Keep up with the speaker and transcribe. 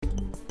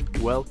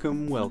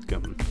Welcome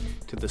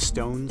to the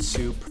Stone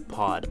Soup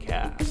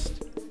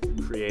Podcast,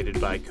 created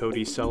by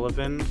Cody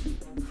Sullivan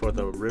for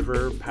the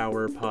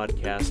Riverpower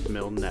Podcast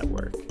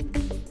Network.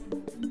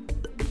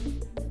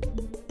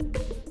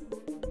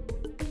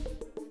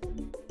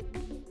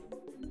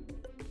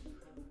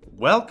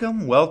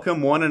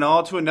 Welcome one and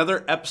all to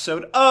another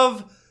episode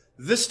of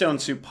the Stone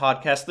Soup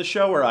Podcast, the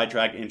show where I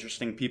drag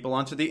interesting people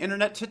onto the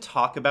internet to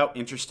talk about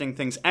interesting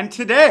things. And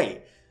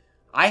today,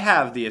 I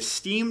have the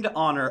esteemed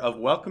honor of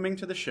welcoming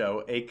to the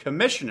show a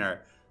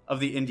commissioner of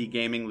the Indy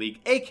Gaming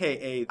League,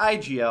 aka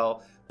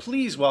IGL.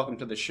 Please welcome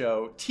to the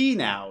show,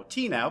 Tnow.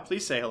 Tnow,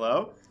 please say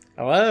hello.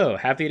 Hello,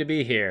 happy to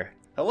be here.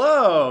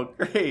 Hello,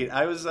 great.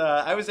 I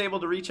was able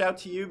to reach out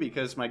to you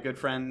because my good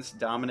friends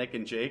Dominic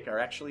and Jake are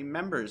actually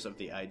members of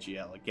the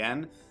IGL.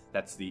 Again,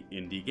 that's the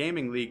Indy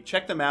Gaming League.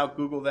 Check them out,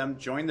 Google them,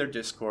 join their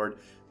Discord.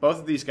 Both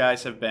of these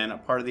guys have been a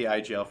part of the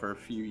IGL for a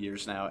few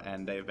years now,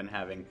 and they've been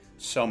having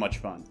so much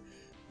fun.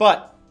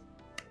 But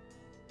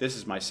this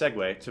is my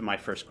segue to my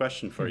first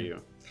question for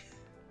you.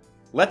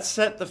 Let's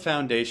set the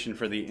foundation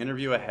for the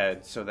interview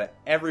ahead so that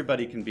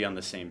everybody can be on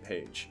the same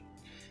page.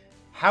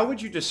 How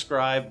would you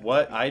describe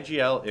what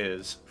IGL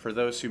is for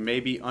those who may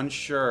be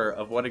unsure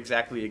of what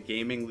exactly a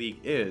gaming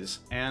league is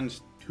and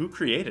who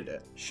created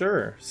it?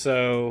 Sure.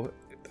 So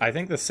I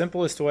think the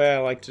simplest way I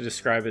like to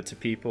describe it to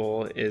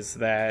people is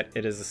that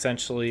it is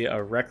essentially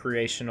a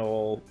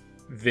recreational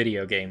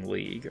video game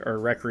league or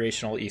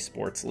recreational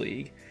esports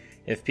league.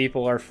 If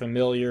people are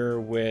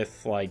familiar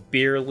with like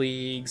beer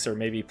leagues or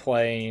maybe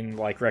playing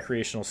like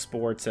recreational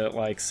sports at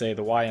like say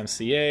the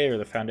YMCA or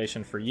the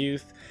Foundation for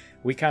Youth,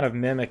 we kind of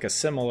mimic a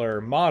similar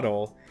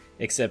model,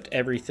 except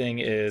everything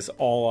is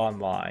all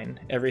online.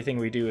 Everything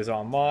we do is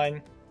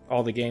online.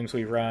 All the games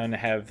we run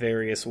have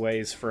various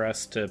ways for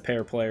us to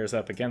pair players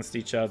up against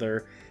each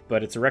other,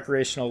 but it's a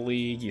recreational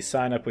league. You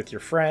sign up with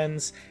your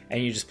friends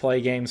and you just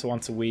play games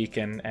once a week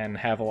and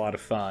have a lot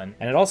of fun.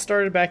 And it all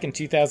started back in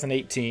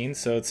 2018,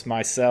 so it's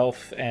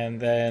myself and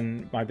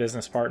then my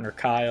business partner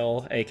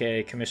Kyle,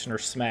 aka Commissioner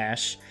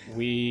Smash.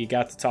 We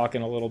got to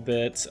talking a little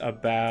bit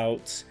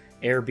about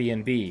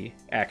Airbnb,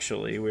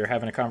 actually. We were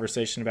having a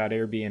conversation about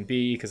Airbnb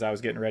because I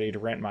was getting ready to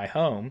rent my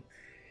home.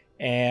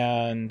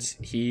 And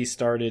he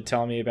started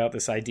telling me about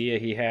this idea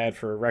he had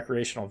for a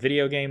recreational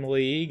video game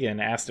league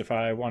and asked if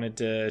I wanted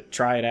to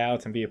try it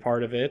out and be a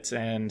part of it.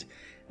 And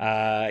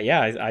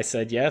I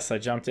said yes. I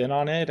jumped in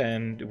on it,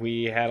 and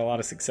we had a lot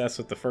of success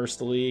with the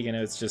first league, and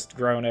it's just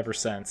grown ever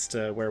since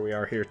to where we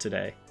are here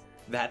today.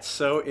 That's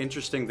so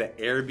interesting that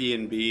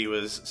Airbnb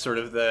was sort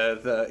of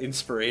the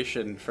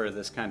inspiration for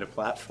this kind of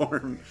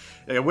platform.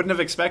 I wouldn't have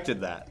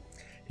expected that.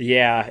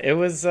 Yeah, it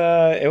was,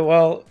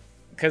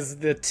 because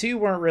the two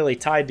weren't really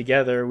tied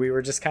together. We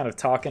were just kind of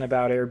talking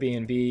about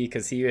Airbnb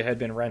because he had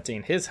been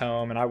renting his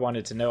home, and I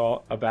wanted to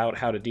know about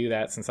how to do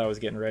that since I was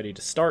getting ready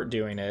to start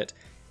doing it.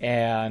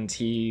 And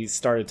he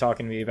started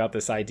talking to me about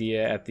this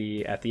idea at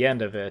the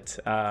end of it.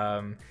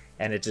 And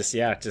it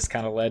just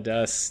kind of led to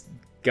us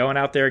going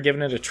out there,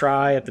 giving it a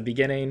try. At the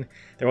beginning,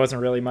 there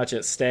wasn't really much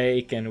at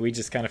stake, and we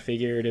just kind of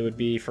figured it would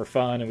be for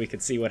fun and we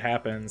could see what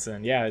happens.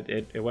 And yeah,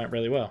 it went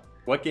really well.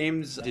 What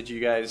games did you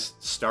guys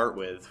start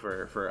with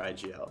for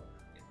IGL?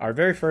 Our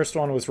very first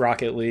one was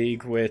Rocket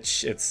League,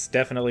 which it's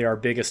definitely our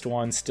biggest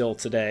one still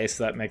today,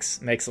 so that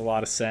makes a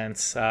lot of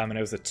sense. And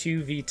it was a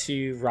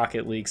 2v2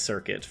 Rocket League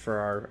circuit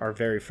for our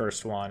very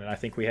first one, and I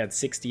think we had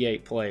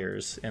 68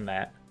 players in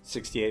that.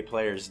 68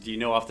 players. Do you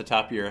know off the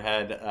top of your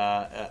head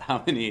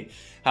how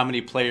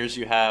many players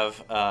you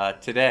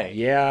have today?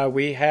 Yeah,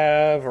 we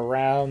have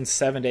around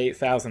 7,000 to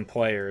 8,000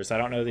 players. I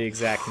don't know the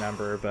exact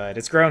number, but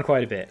it's grown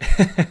quite a bit.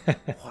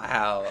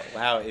 Wow!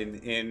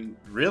 In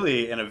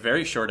a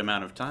very short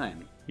amount of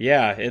time.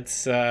 Yeah,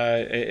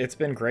 it's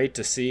been great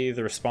to see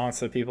the response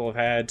that people have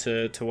had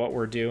to what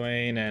we're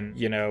doing. And,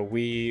 you know,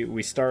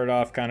 we started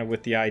off kind of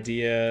with the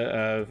idea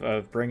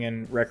of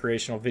bringing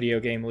recreational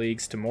video game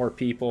leagues to more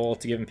people,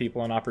 to giving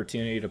people an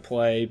opportunity to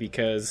play,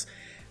 because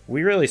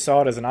we really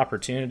saw it as an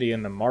opportunity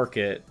in the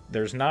market.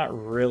 There's not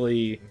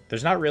really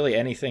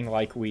anything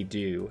like we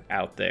do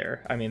out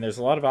there. I mean, there's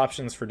a lot of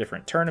options for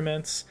different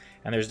tournaments,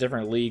 and there's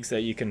different leagues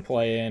that you can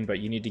play in, but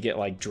you need to get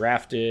like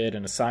drafted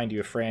and assigned to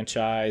a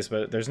franchise.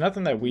 But there's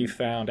nothing that we've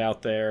found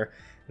out there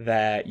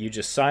that you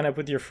just sign up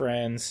with your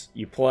friends,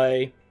 you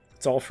play,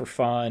 it's all for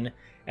fun,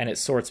 and it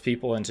sorts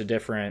people into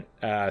different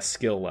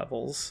skill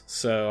levels.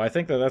 So I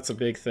think that's a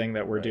big thing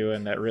that we're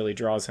doing that really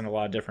draws in a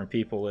lot of different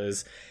people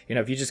is, you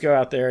know, if you just go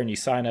out there and you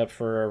sign up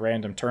for a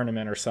random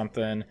tournament or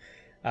something,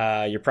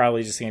 you're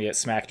probably just going to get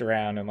smacked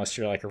around unless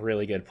you're like a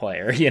really good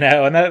player, you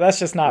know, and that's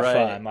just not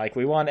fun. Like,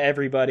 we want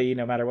everybody,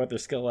 no matter what their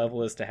skill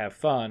level is, to have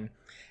fun.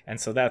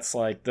 And so that's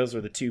like, those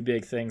are the two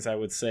big things I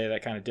would say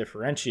that kind of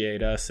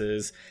differentiate us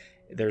is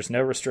there's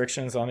no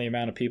restrictions on the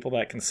amount of people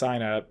that can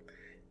sign up,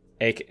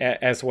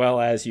 as well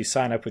as you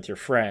sign up with your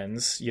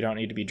friends. You don't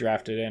need to be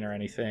drafted in or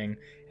anything.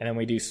 And then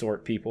we do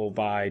sort people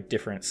by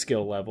different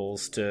skill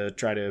levels to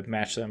try to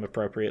match them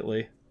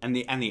appropriately. And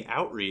the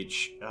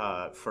outreach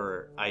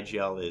for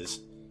IGL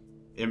is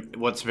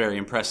what's very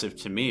impressive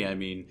to me. I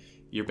mean,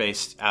 you're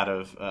based out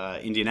of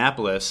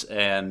Indianapolis,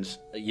 and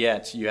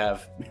yet you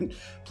have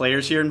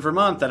players here in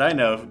Vermont that I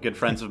know, good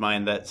friends of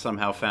mine, that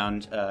somehow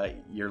found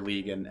your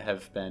league and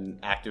have been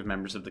active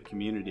members of the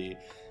community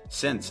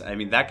since. I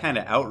mean, that kind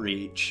of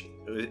outreach,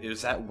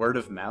 is that word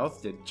of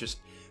mouth? Did just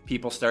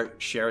people start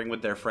sharing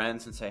with their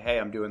friends and say, hey,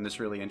 I'm doing this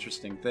really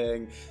interesting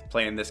thing,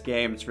 playing this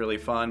game, it's really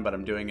fun, but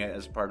I'm doing it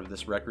as part of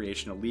this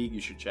recreational league,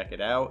 you should check it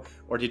out?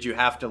 Or did you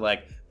have to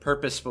like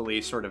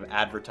purposefully sort of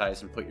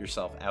advertise and put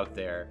yourself out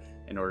there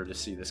in order to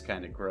see this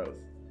kind of growth?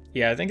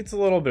 Yeah, I think it's a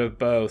little bit of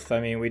both. I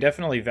mean, we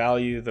definitely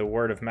value the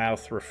word of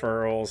mouth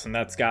referrals, and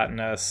that's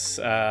gotten us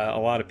a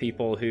lot of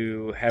people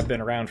who have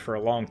been around for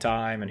a long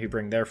time and who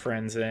bring their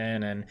friends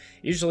in. And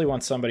usually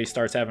once somebody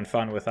starts having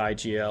fun with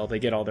IGL, they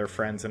get all their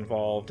friends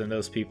involved, and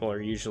those people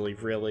are usually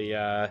really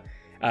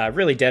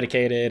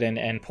dedicated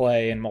and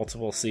play in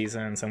multiple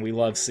seasons, and we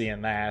love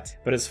seeing that.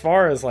 But as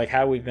far as like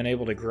how we've been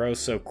able to grow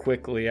so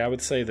quickly, I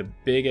would say the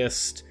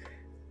biggest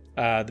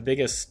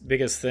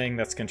thing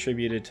that's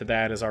contributed to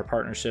that is our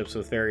partnerships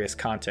with various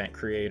content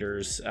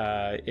creators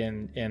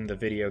in the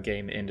video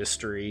game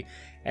industry.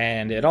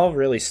 And it all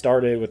really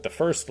started with the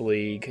first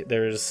league.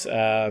 There's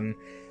a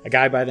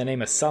guy by the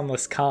name of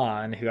Sunless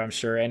Khan, who I'm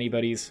sure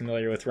anybody who's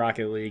familiar with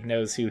Rocket League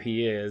knows who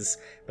he is.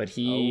 But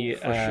he's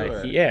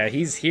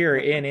here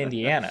in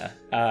Indiana.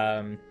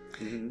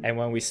 And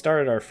when we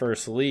started our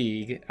first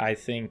league, I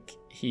think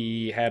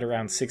he had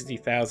around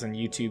 60,000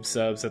 YouTube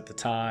subs at the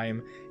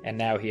time, and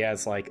now he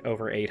has like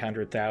over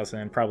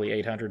 800,000, probably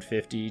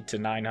 850 to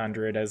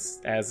 900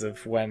 as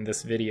of when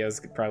this video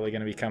is probably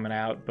going to be coming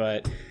out.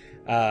 But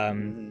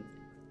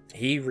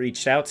he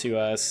reached out to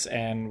us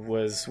and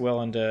was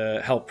willing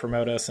to help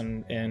promote us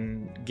and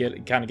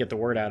get the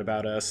word out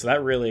about us. So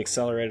that really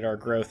accelerated our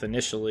growth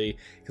initially,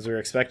 because we were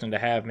expecting to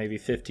have maybe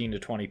 15 to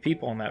 20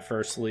 people in that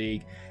first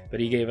league. But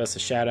he gave us a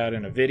shout out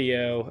in a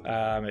video.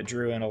 It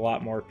drew in a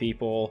lot more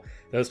people.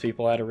 Those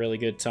people had a really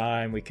good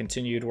time. We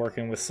continued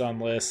working with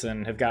Sunless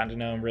and have gotten to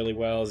know him really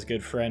well as a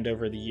good friend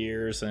over the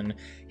years. And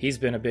he's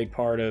been a big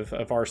part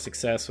of our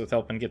success with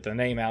helping get the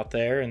name out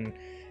there. And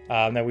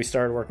then we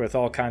started working with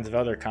all kinds of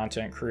other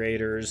content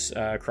creators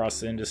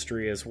across the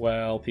industry as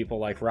well. People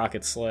like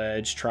Rocket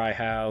Sledge,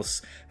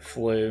 Tryhouse,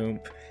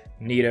 Floomp,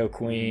 Nido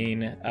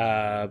Queen,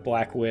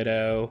 Black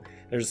Widow.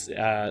 There's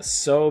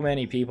so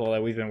many people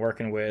that we've been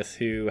working with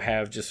who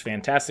have just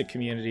fantastic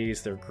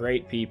communities. They're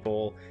great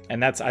people.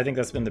 And I think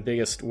that's been the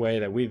biggest way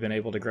that we've been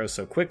able to grow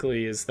so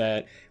quickly, is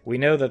that we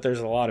know that there's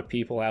a lot of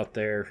people out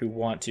there who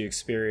want to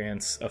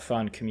experience a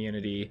fun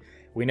community.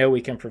 We know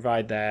we can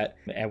provide that,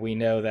 and we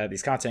know that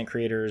these content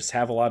creators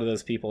have a lot of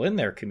those people in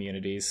their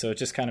communities, so it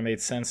just kind of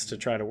made sense to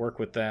try to work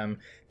with them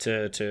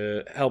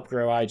to help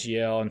grow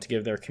IGL and to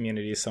give their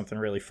communities something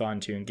really fun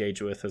to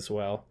engage with as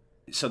well.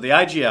 So the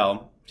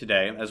IGL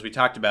today, as we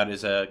talked about,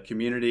 is a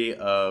community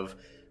of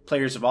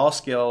players of all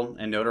skill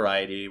and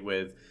notoriety,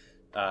 with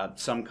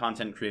some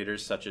content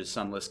creators such as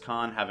Sunless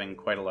Khan having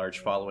quite a large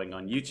following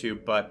on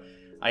YouTube. But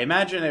I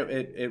imagine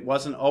it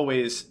wasn't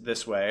always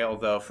this way,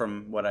 although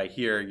from what I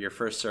hear, your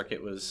first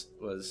circuit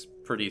was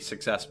pretty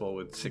successful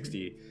with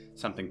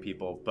 60-something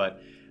people.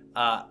 But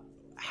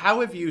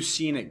how have you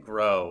seen it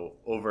grow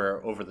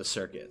over the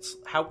circuits?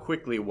 How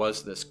quickly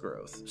was this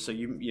growth? So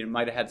you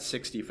might have had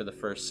 60 for the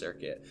first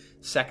circuit.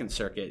 Second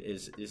circuit,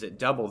 is it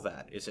double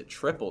that? Is it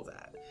triple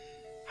that?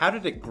 How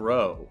did it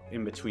grow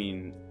in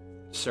between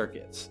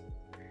circuits?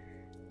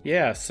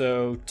 Yeah,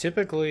 so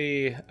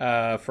typically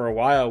for a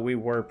while we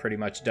were pretty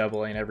much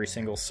doubling every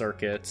single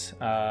circuit.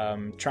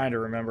 Trying to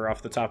remember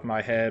off the top of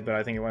my head, but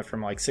I think it went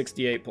from like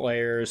 68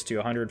 players to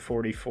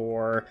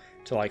 144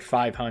 to like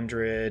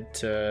 500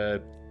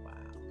 to,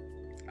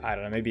 I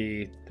don't know,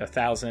 maybe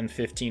 1,000,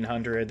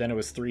 1,500. Then it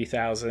was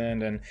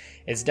 3,000, and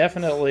it's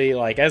definitely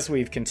like, as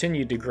we've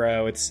continued to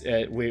grow,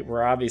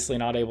 we're obviously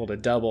not able to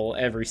double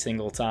every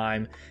single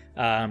time,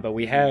 but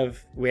we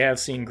have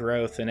seen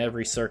growth in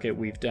every circuit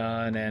we've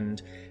done.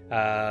 And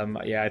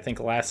I think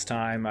last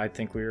time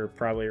we were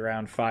probably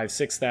around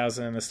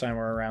 5,000-6,000. This time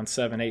we're around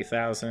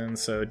 7,000-8,000.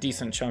 So a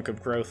decent chunk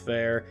of growth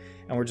there,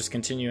 and we're just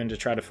continuing to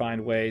try to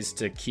find ways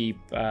to keep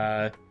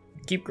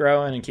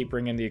growing and keep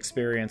bringing the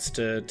experience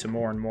to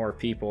more and more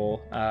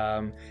people.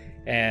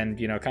 And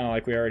kind of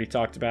like we already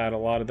talked about, a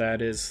lot of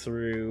that is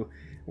through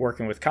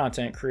working with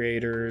content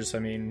creators. I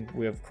mean,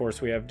 we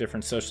have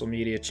different social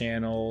media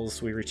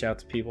channels. We reach out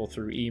to people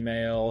through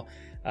email.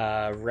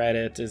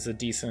 Reddit is a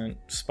decent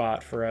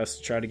spot for us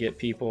to try to get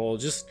people.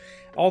 Just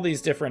all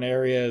these different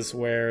areas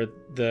where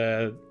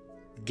the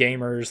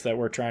gamers that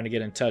we're trying to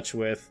get in touch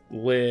with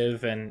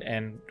live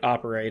and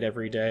operate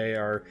every day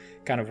are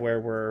kind of where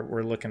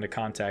we're looking to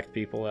contact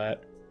people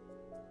at.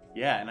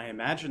 Yeah, and I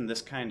imagine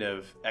this kind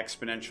of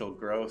exponential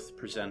growth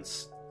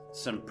presents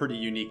some pretty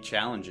unique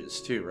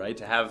challenges too, right?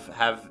 To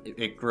have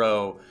it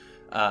grow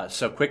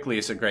so quickly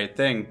is a great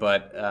thing,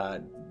 but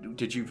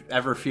did you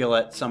ever feel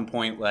at some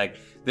point like,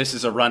 this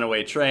is a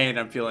runaway train,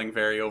 I'm feeling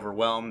very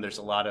overwhelmed, there's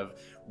a lot of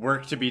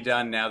work to be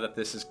done now that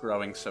this is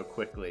growing so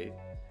quickly?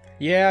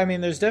 Yeah, I mean,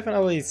 there's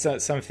definitely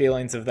some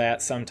feelings of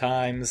that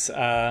sometimes,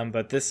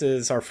 but this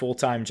is our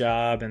full-time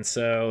job, and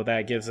so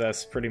that gives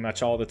us pretty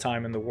much all the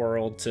time in the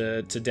world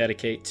to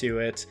dedicate to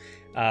it,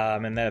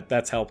 and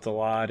that's helped a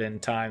lot in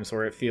times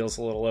where it feels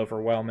a little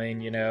overwhelming.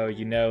 You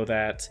know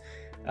that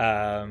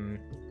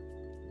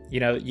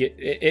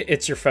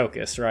it's your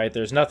focus, right?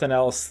 There's nothing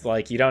else.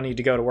 Like, you don't need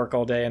to go to work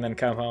all day and then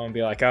come home and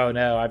be like, oh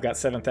no, I've got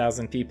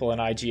 7,000 people in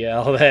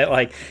IGL that,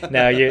 like,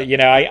 no,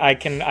 I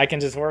can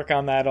just work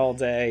on that all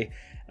day.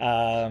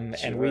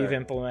 And we've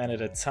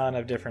implemented a ton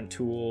of different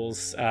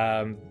tools.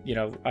 I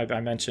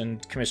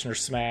mentioned Commissioner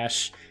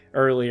Smash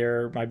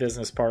earlier. My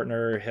business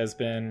partner has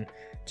been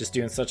just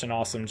doing such an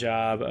awesome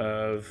job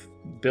of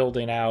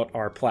building out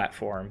our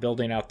platform,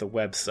 building out the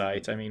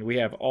website. I mean, we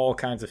have all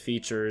kinds of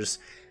features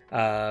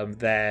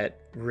that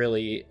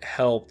really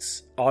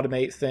helped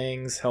automate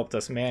things, helped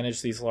us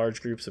manage these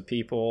large groups of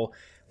people.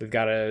 We've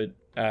got a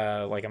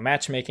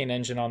matchmaking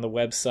engine on the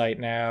website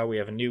now. We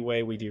have a new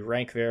way we do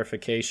rank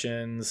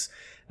verifications.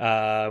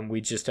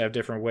 We just have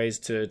different ways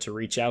to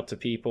reach out to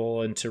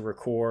people and to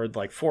record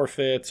like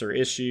forfeits or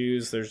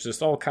issues. There's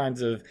just all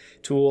kinds of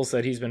tools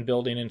that he's been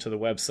building into the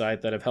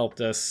website that have helped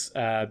us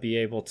be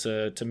able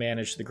to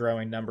manage the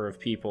growing number of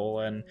people.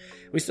 And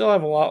we still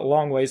have a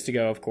long ways to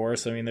go, of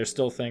course. I mean, there's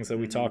still things that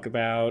we talk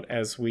about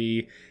as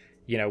we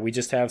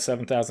just have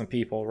 7,000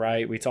 people,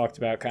 right? We talked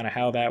about kind of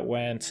how that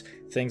went,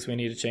 things we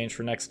need to change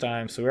for next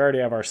time. So we already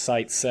have our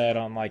sights set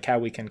on like how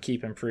we can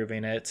keep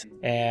improving it.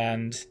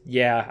 And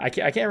yeah, I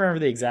can't remember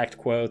the exact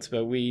quotes,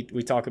 but we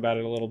talk about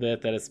it a little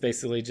bit, that it's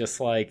basically just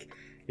like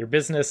your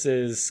business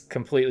is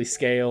completely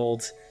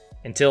scaled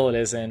until it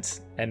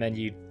isn't, and then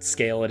you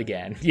scale it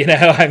again.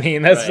 I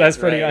mean, that's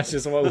pretty much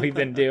just what we've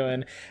been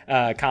doing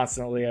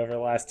constantly over the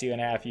last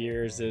 2.5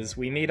 years. Is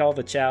we meet all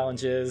the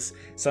challenges.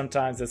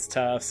 Sometimes it's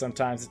tough,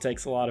 sometimes it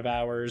takes a lot of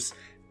hours,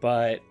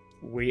 but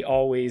we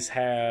always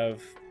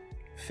have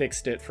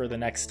fixed it for the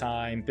next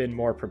time, been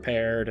more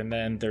prepared, and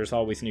then there's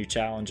always new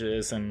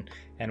challenges, and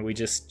we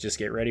just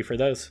get ready for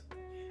those.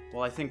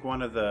 Well, I think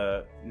one of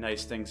the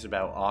nice things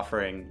about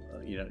offering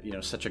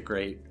such a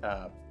great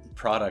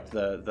product,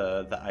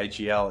 the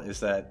IGL, is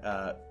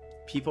that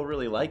people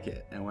really like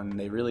it, and when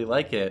they really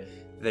like it,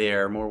 they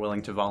are more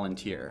willing to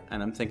volunteer.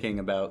 And I'm thinking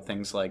about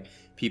things like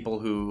people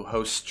who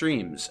host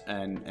streams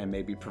and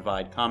maybe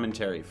provide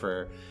commentary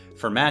for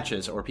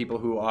matches, or people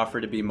who offer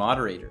to be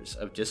moderators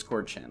of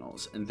Discord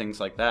channels and things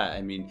like that.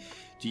 I mean,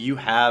 do you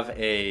have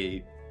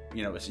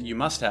you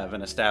must have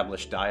an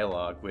established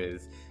dialogue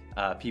with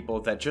people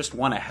that just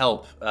want to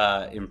help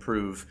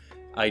improve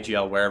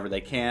IGL wherever they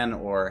can,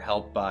 or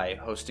help by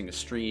hosting a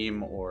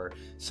stream or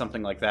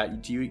something like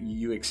that? Do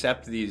you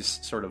accept these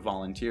sort of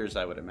volunteers,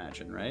 I would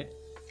imagine, right?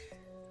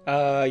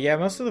 Yeah,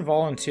 most of the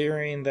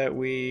volunteers that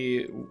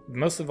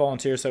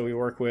we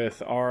work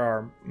with are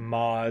our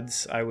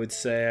mods, I would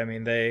say. I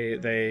mean,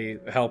 they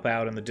help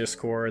out in the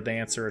Discord, they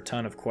answer a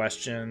ton of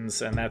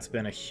questions, and that's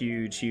been a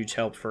huge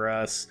help for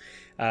us.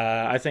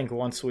 I think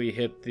once we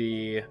hit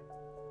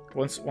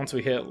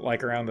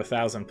like around the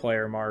 1,000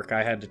 player mark,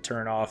 I had to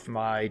turn off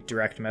my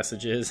direct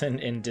messages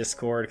in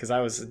Discord, because I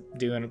was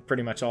doing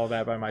pretty much all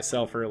that by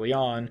myself early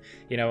on.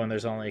 When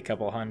there's only a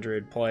couple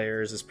hundred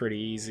players, it's pretty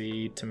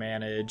easy to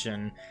manage,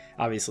 and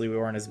obviously we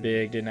weren't as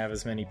big, didn't have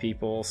as many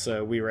people,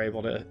 so we were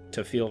able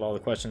to field all the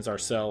questions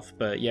ourselves.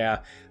 But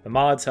yeah, the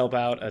mods help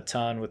out a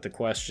ton with the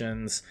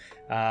questions.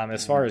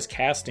 As far as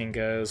casting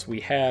goes,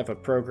 we have a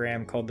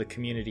program called the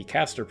Community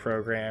Caster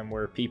Program,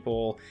 where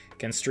people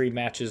can stream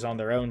matches on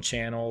their own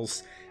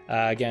channels.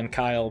 Again,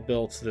 Kyle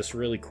built this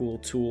really cool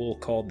tool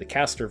called the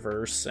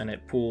Casterverse, and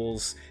it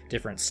pulls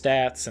different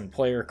stats and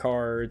player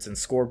cards and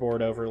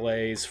scoreboard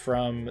overlays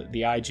from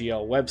the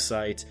IGL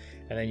website,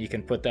 and then you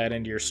can put that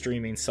into your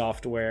streaming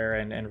software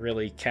and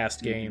really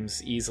cast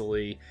games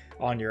easily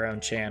on your own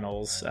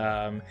channels.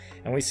 And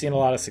we've seen a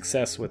lot of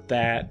success with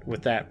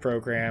that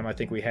program. I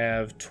think we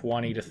have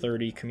 20 to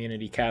 30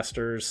 community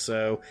casters,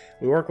 so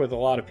we work with a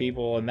lot of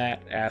people in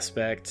that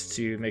aspect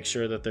to make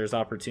sure that there's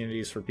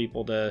opportunities for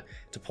people to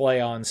play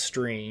on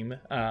stream,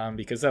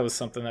 because that was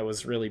something that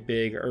was really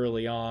big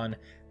early on,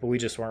 but we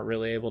just weren't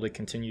really able to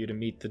continue to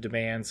meet the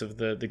demands of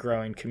the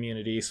growing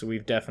community. So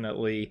we've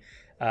definitely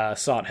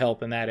sought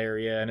help in that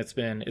area, and it's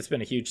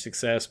been a huge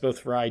success, both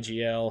for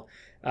IGL,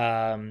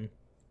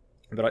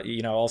 but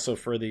also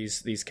for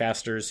these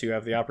casters who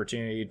have the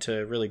opportunity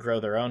to really grow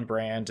their own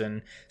brand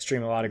and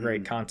stream a lot of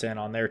great content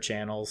on their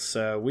channels.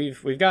 So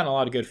we've gotten a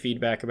lot of good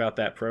feedback about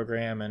that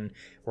program, and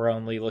we're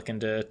only looking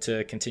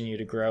to continue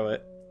to grow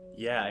it.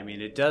 Yeah, I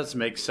mean, it does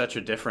make such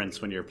a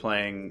difference when you're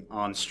playing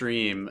on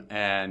stream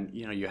and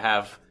you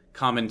have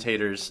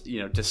commentators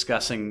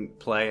discussing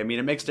play. I mean,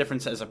 it makes a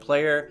difference as a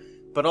player,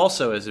 but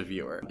also as a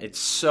viewer. It's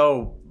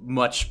so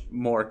much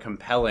more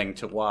compelling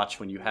to watch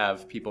when you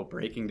have people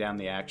breaking down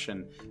the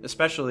action,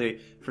 especially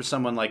for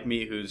someone like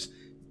me who's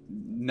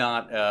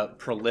not a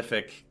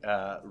prolific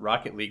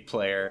Rocket League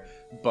player,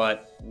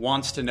 but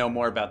wants to know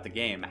more about the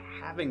game.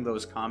 Having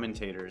those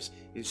commentators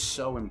is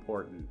so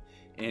important.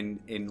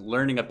 in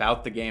learning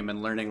about the game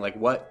and learning like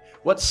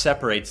what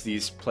separates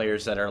these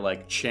players that are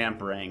like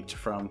champ ranked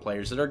from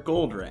players that are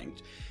gold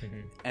ranked.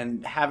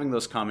 And having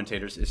those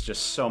commentators is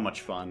just so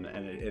much fun,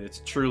 and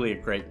it's truly a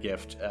great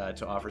gift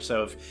to offer.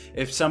 So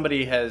if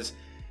somebody has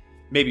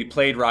maybe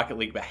played Rocket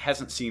League but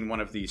hasn't seen one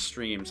of these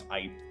streams,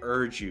 I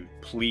urge you,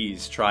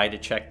 please try to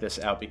check this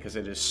out, because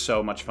it is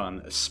so much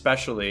fun,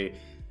 especially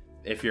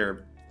if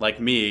you're like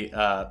me,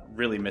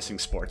 really missing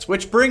sports.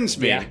 Which brings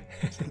me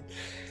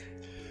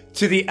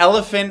to the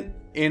elephant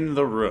in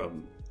the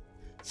room.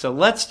 So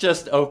let's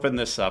just open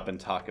this up and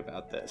talk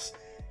about this.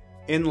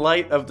 In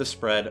light of the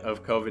spread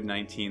of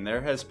COVID-19,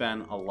 there has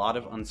been a lot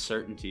of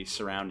uncertainty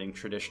surrounding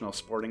traditional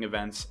sporting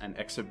events and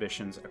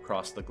exhibitions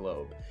across the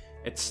globe.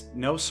 It's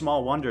no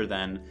small wonder,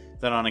 then,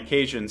 that on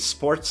occasion,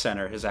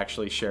 SportsCenter has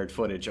actually shared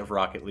footage of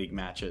Rocket League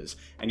matches,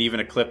 and even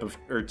a clip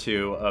or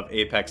two of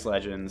Apex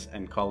Legends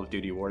and Call of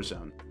Duty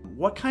Warzone.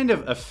 What kind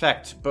of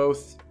effect,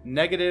 both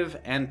negative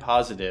and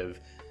positive,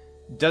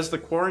 does the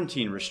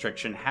quarantine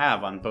restriction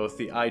have on both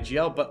the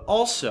IGL, but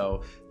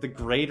also the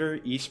greater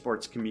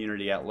esports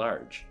community at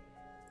large?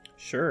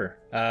 Sure.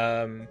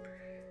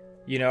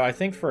 I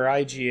think for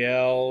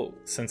IGL,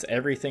 since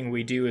everything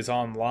we do is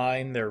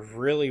online, there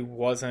really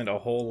wasn't a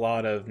whole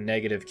lot of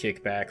negative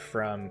kickback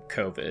from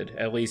COVID.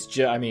 At least,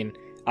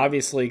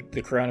 obviously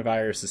the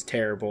coronavirus is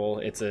terrible.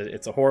 It's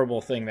a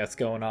horrible thing that's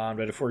going on.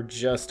 But if we're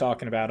just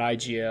talking about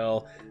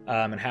IGL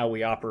and how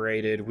we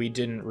operated, we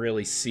didn't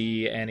really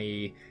see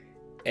any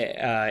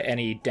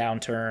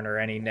downturn or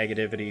any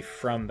negativity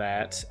from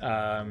that.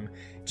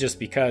 Just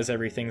because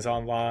everything's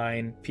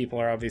online, people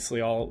are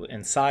obviously all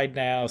inside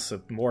now,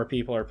 so more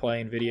people are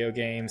playing video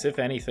games. If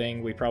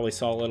anything, we probably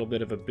saw a little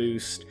bit of a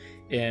boost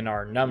in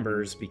our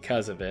numbers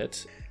because of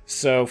it.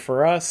 So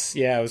for us,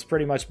 it was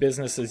pretty much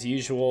business as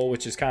usual,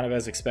 which is kind of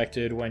as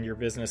expected when your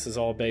business is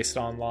all based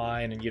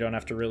online and you don't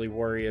have to really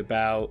worry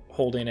about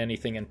holding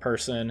anything in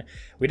person.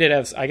 We did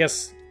have, I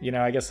guess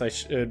I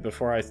should,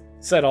 before I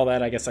said all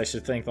that, I guess I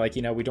should think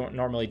we don't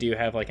normally do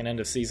have like an end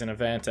of season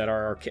event at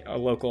our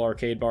local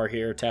arcade bar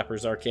here,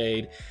 Tapper's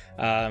Arcade.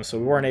 So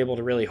we weren't able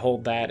to really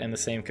hold that in the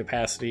same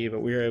capacity,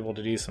 but we were able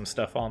to do some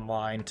stuff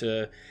online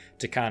to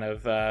kind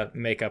of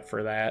make up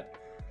for that.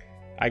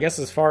 I guess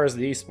as far as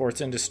the esports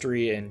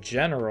industry in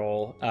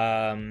general,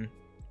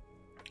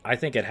 I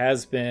think it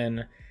has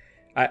been.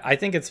 I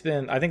think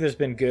there's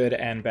been good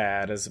and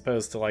bad, as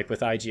opposed to like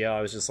with IGL,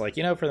 I was just like,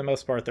 for the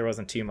most part, there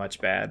wasn't too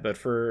much bad. But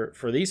for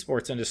the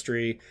esports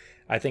industry,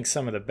 I think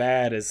some of the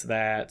bad is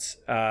that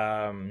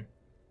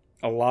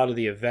a lot of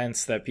the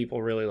events that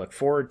people really look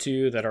forward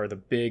to, that are the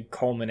big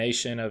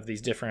culmination of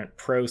these different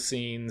pro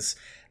scenes,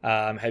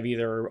 have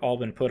either all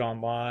been put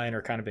online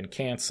or kind of been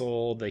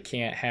canceled. They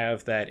can't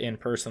have that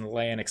in-person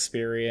LAN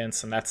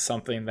experience, and that's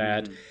something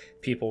that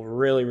people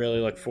really, really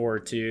look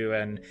forward to,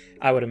 and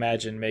I would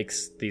imagine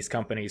makes these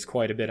companies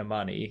quite a bit of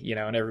money,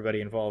 and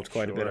everybody involved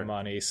quite a bit of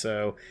money.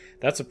 So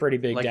that's a pretty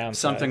big downside.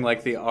 Something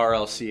like the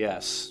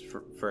RLCS,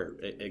 for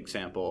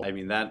example. I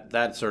mean,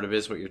 that sort of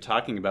is what you're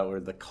talking about, where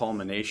the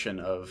culmination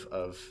of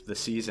the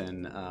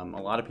season.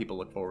 A lot of people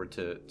look forward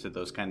to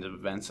those kinds of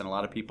events, and a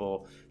lot of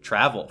people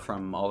travel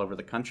from all over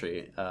the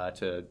country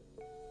to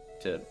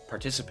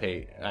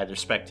participate, either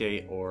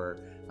spectate or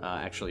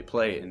actually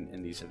play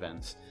in these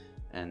events.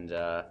 And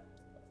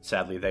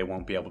sadly, they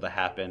won't be able to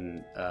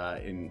happen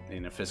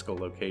in a physical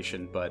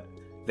location, but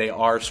they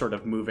are sort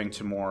of moving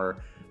to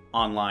more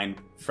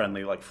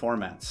online-friendly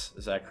formats.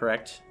 Is that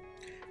correct?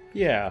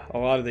 Yeah, a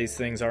lot of these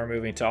things are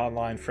moving to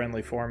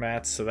online-friendly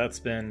formats, so that's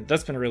been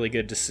really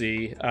good to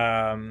see.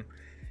 And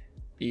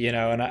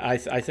I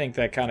think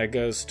that kind of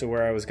goes to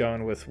where I was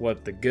going with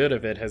what the good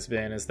of it has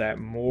been, is that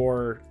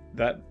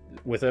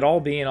with it all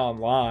being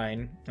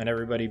online and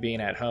everybody being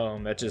at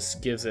home, that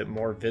just gives it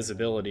more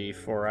visibility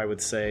for, I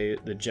would say,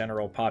 the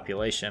general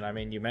population. I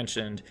mean, you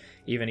mentioned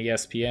even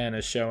ESPN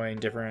is showing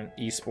different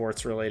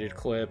esports related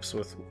clips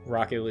with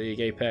Rocket League,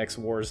 Apex,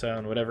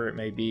 Warzone, whatever it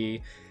may be.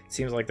 It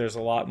seems like there's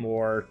a lot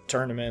more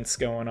tournaments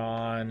going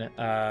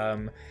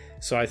on.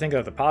 So I think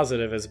that the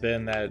positive has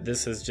been that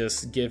this has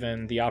just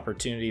given the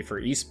opportunity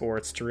for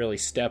esports to really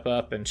step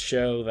up and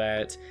show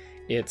that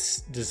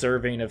it's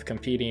deserving of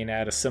competing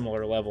at a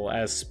similar level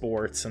as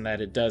sports, and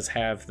that it does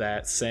have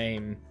that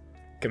same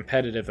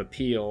competitive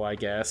appeal, I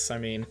guess. I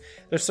mean,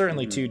 there's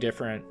certainly two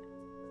different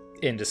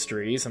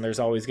industries, and there's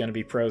always going to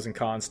be pros and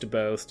cons to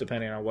both,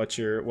 depending on what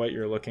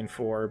you're looking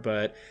for.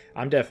 But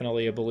I'm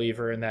definitely a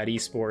believer in that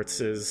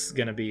esports is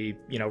going to be,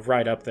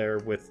 right up there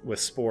with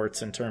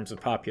sports in terms of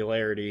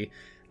popularity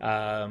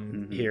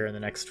here in the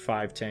next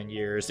 5-10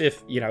 years,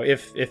 if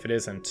it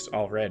isn't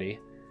already.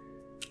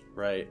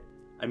 Right.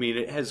 I mean,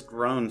 it has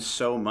grown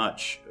so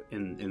much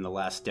in the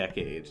last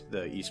decade,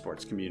 the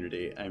esports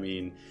community. I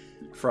mean,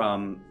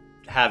 from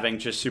having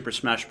just Super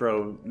Smash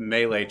Bros.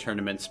 Melee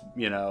tournaments,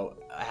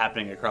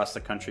 happening across the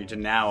country, to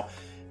now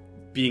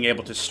being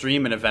able to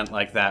stream an event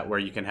like that, where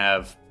you can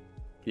have,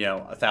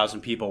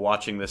 1,000 people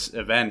watching this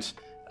event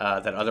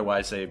that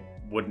otherwise they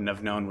wouldn't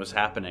have known was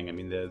happening. I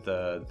mean,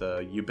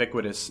 the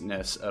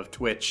ubiquitousness of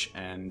Twitch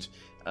and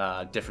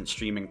different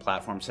streaming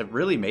platforms have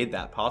really made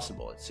that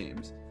possible, it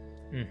seems.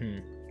 Mm-hmm.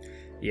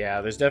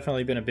 Yeah, there's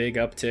definitely been a big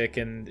uptick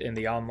in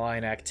the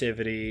online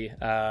activity.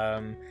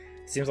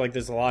 Seems like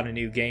there's a lot of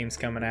new games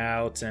coming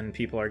out and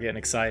people are getting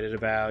excited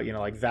about,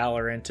 like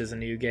Valorant is a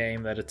new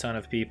game that a ton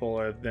of people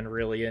have been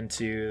really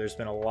into. There's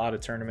been a lot of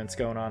tournaments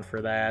going on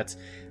for that.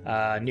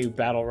 New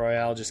Battle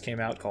Royale just came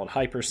out called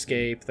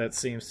Hyperscape that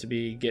seems to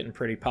be getting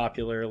pretty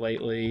popular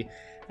lately.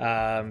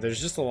 There's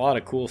just a lot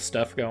of cool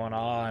stuff going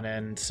on,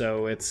 and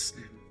so it's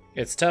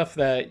tough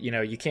that,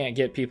 you can't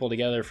get people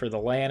together for the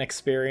LAN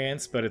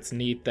experience, but it's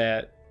neat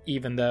that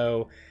even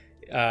though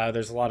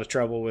there's a lot of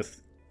trouble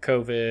with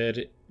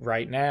COVID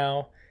right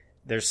now,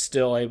 there's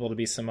still able to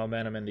be some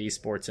momentum in the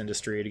esports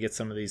industry to get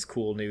some of these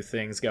cool new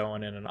things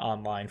going in an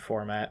online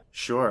format.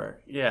 Sure,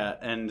 yeah,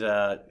 and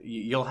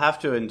you'll have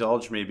to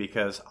indulge me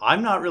because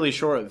I'm not really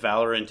sure what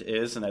Valorant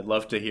is, and I'd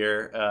love to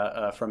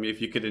hear from you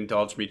if you could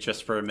indulge me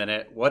just for a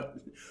minute. What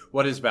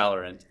is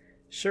Valorant?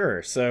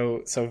 Sure.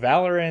 So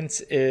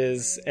Valorant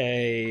is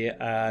a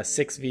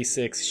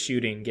 6v6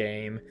 shooting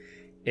game.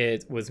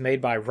 It was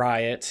made by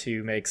Riot,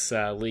 who makes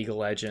League of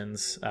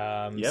Legends.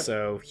 Yep.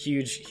 So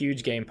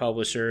huge game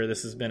publisher.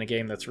 This has been a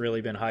game that's really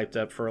been hyped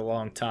up for a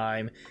long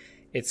time.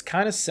 It's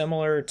kind of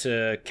similar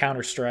to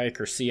Counter-Strike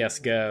or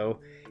CSGO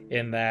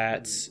in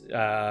that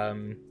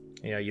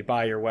you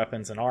buy your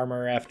weapons and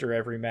armor after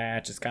every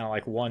match. It's kind of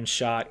like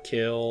one-shot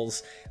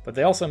kills. But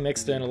they also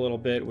mixed in a little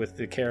bit with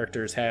the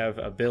characters have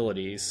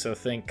abilities. So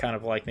think kind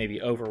of like maybe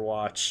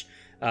Overwatch,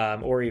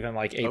 or even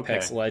like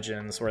Apex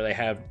Legends, where they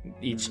have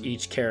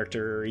each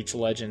character or each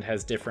legend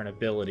has different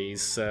abilities.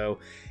 So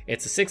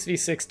it's a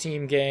 6v6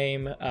 team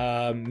game,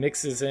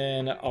 mixes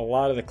in a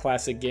lot of the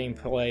classic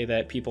gameplay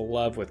that people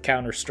love with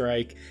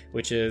Counter-Strike,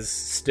 which is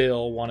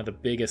still one of the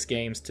biggest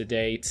games to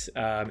date,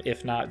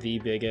 if not the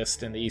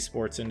biggest in the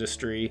esports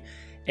industry.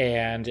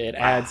 And it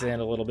adds in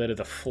a little bit of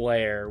the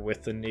flair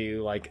with the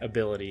new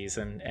abilities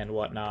and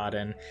whatnot.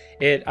 And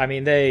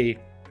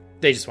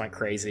they just went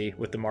crazy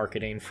with the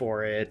marketing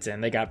for it,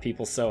 and they got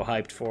people so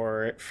hyped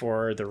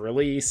for the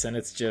release, and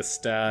it's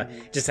just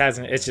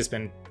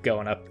been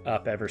going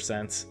up ever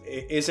since.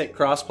 Is it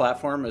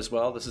cross-platform as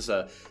well? This is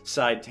a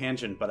side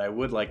tangent, but I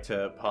would like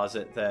to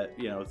posit that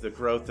the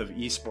growth of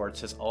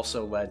esports has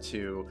also led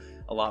to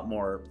a lot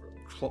more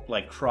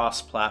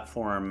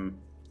cross-platform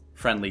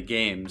friendly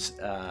games,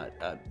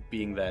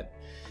 being that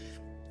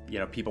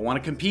people want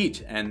to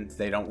compete, and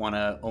they don't want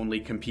to only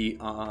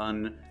compete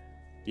on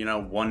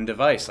one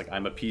device. Like,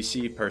 I'm a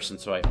PC person,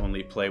 so I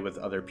only play with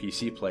other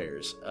PC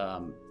players.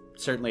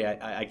 Certainly,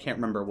 I can't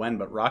remember when,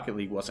 but Rocket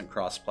League wasn't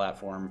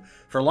cross-platform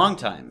for a long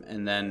time.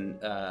 And then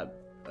a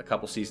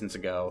couple seasons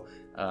ago,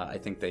 I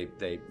think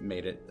they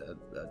made it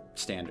a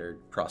standard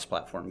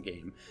cross-platform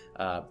game.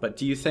 But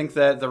do you think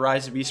that the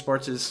rise of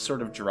esports is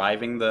sort of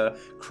driving the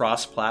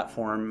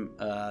cross-platform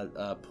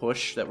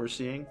push that we're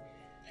seeing?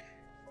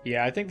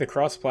 Yeah, I think the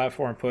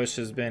cross-platform push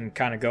has been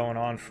kind of going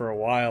on for a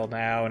while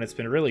now, and it's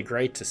been really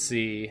great to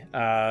see.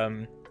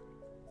 And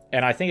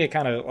I think it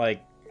kind of I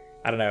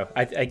don't know.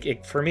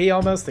 For me,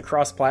 almost the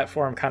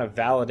cross-platform kind of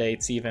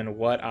validates even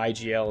what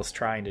IGL is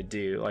trying to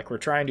do. We're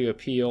trying to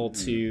appeal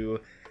to,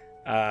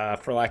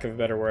 for lack of a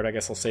better word, I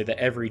guess I'll say the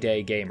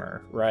everyday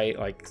gamer, right?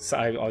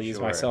 I'll use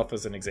myself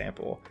as an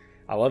example.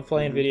 I love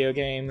playing video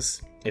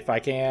games. If I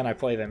can, I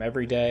play them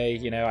every day.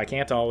 I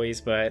can't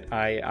always, but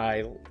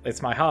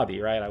it's my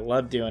hobby, right? I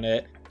love doing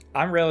it.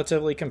 I'm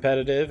relatively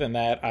competitive in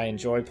that I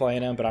enjoy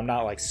playing them, but I'm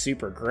not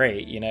super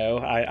great,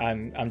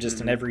 I'm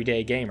just an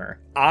everyday gamer.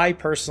 I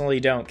personally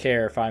don't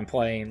care if I'm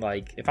playing,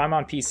 if I'm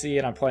on PC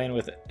and I'm playing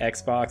with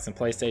Xbox and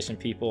PlayStation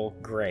people,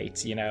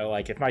 great.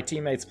 If my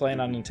teammate's playing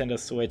on Nintendo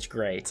Switch,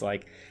 great.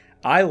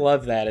 I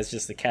love that as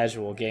just a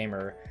casual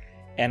gamer.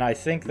 And I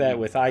think that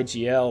with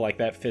IGL,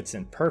 that fits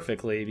in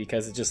perfectly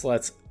because it just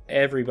lets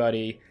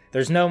everybody.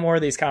 There's no more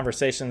of these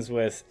conversations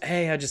with,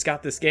 hey, I just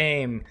got this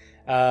game.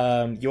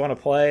 You want to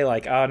play?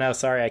 Oh no,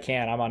 sorry, I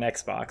can't. I'm on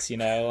Xbox.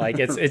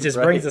 It just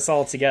right. brings us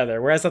all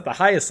together. Whereas at the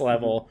highest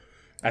level,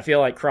 I feel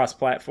like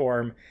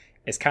cross-platform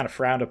is kind of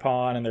frowned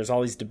upon, and there's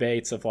all these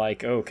debates of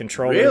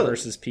controller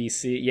versus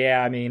PC.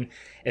 Yeah,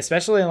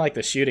 especially in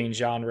the shooting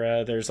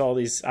genre, there's all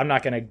these. I'm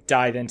not going to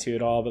dive into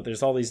it all, but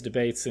there's all these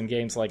debates in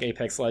games like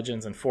Apex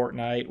Legends and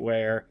Fortnite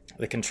where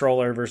the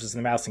controller versus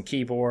the mouse and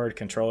keyboard.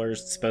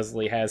 Controllers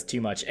supposedly has too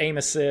much aim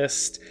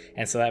assist,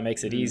 and so that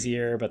makes it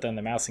easier. But then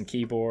the mouse and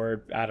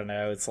keyboard, I don't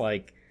know. It's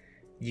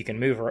you can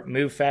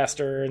move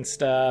faster and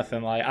stuff,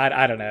 and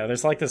I don't know.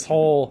 There's this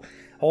whole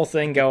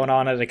thing going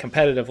on at a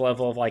competitive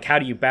level of how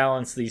do you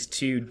balance these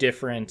two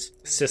different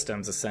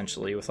systems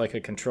essentially with a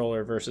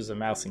controller versus a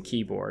mouse and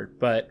keyboard.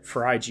 But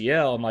for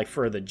IGL and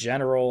for the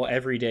general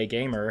everyday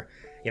gamer,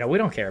 we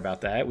don't care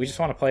about that. We just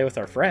want to play with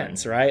our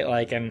friends, right?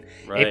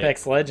 Right.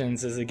 Apex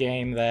Legends is a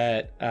game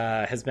that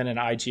has been in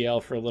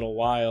IGL for a little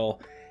while,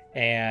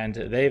 and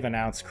they've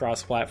announced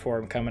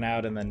cross-platform coming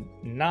out in the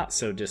not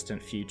so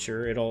distant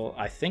future.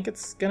 I think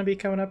it's going to be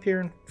coming up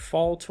here in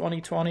fall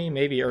 2020,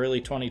 maybe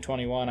early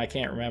 2021. I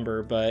can't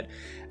remember, but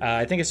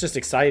I think it's just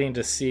exciting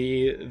to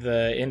see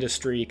the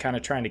industry kind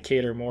of trying to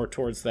cater more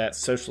towards that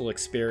social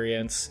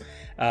experience,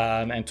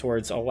 and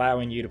towards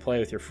allowing you to play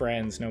with your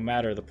friends no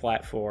matter the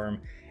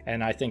platform.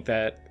 And I think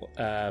that,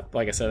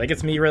 like I said, that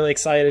gets me really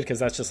excited because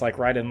that's just like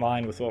right in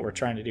line with what we're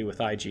trying to do with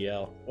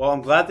IGL. Well,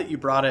 I'm glad that you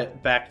brought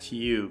it back to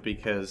you,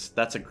 because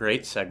that's a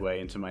great segue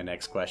into my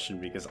next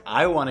question, because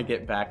I want to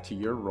get back to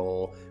your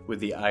role with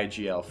the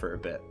IGL for a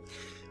bit.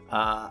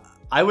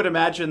 I would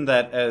imagine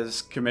that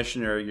as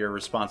commissioner, your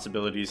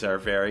responsibilities are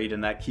varied,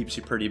 and that keeps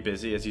you pretty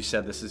busy. As you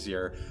said, this is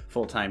your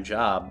full-time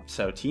job.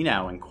 So,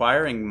 Tnow,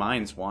 inquiring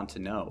minds want to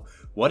know,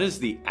 what does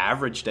the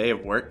average day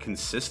of work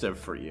consist of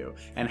for you?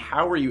 And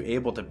how are you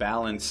able to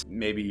balance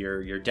maybe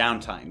your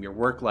downtime, your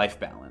work-life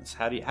balance?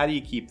 How do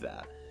you keep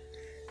that?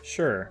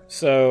 Sure.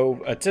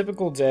 So a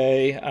typical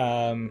day,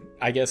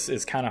 I guess,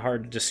 is kind of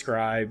hard to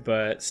describe,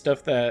 but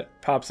stuff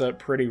that pops up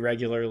pretty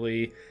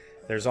regularly.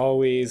 There's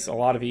always a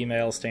lot of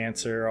emails to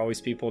answer,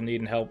 always people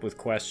needing help with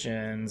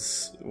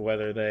questions,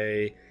 whether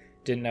they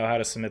didn't know how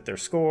to submit their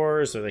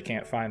scores or they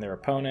can't find their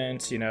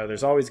opponent.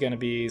 There's always going to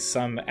be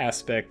some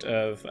aspect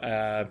of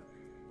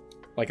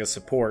like a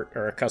support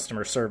or a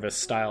customer service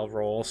style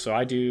role. So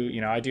I do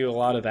a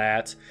lot of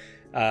that.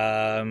 We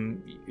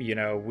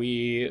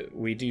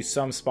do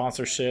some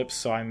sponsorships,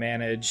 so I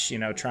manage,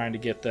 trying to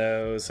get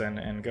those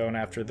and going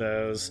after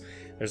those.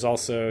 There's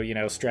also,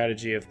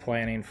 strategy of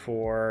planning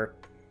for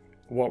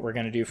what we're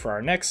going to do for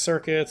our next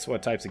circuits,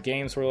 what types of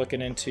games we're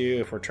looking into.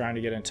 If we're trying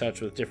to get in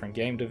touch with different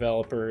game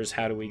developers,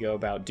 how do we go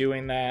about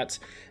doing that?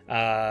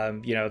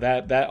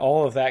 That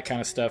all of that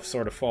kind of stuff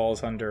sort of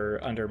falls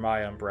under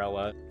my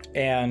umbrella.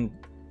 And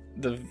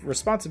the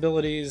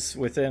responsibilities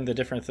within the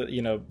different,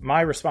 my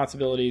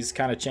responsibilities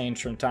kind of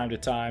change from time to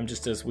time,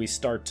 just as we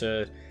start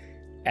to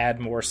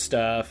add more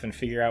stuff and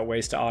figure out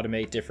ways to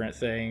automate different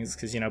things.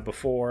 Because,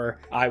 before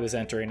I was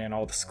entering in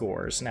all the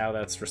scores, now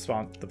that's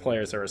the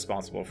players are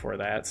responsible for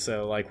that.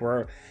 So like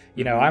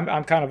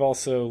I'm kind of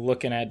also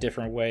looking at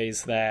different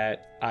ways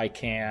that I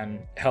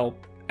can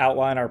help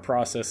outline our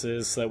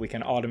processes so that we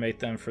can automate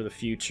them for the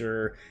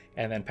future,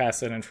 and then pass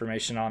that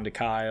information on to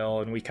Kyle,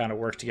 and we kind of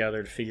work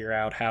together to figure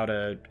out how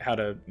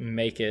to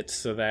make it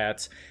so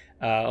that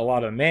a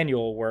lot of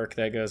manual work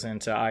that goes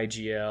into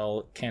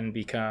IGL can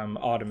become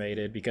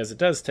automated, because it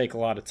does take a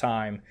lot of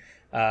time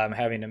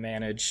having to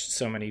manage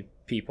so many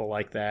people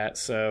like that.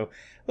 So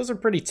those are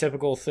pretty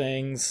typical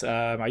things.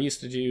 I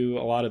used to do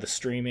a lot of the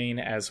streaming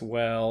as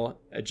well.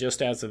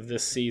 Just as of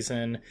this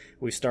season,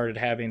 we started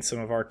having some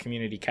of our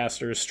community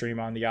casters stream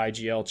on the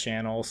IGL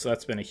channel, so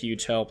that's been a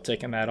huge help,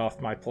 taking that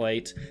off my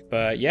plate.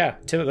 But yeah,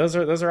 those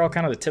are all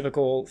kind of the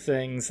typical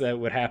things that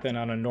would happen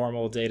on a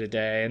normal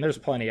day-to-day, and there's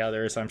plenty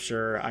others I'm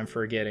sure I'm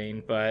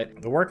forgetting.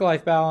 But the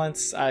work-life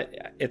balance,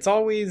 it's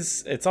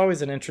always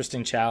an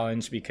interesting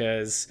challenge,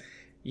 because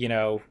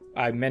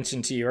I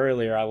mentioned to you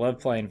earlier, I love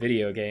playing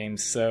video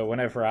games, so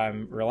whenever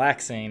I'm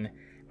relaxing,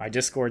 my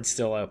Discord's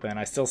still open.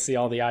 I still see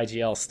all the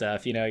IGL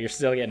stuff. You're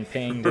still getting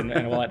pinged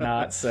and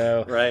whatnot.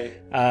 So right.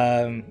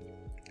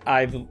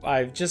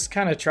 I've just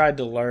kind of tried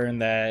to learn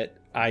that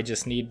I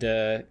just need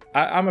to.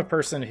 I'm a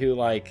person who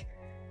like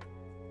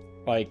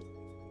the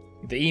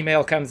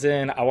email comes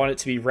in, I want it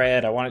to be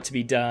read, I want it to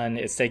be done,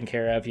 it's taken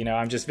care of.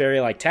 I'm just very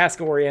like task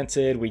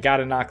oriented. We got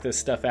to knock this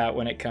stuff out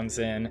when it comes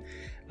in.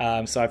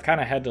 So I've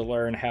kind of had to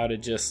learn how to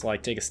just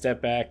like take a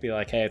step back, be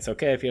like, hey, it's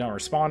okay if you don't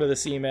respond to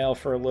this email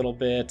for a little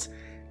bit.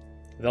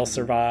 They'll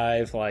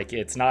survive. Like,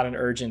 it's not an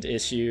urgent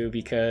issue,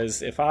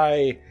 because if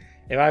I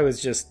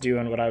was just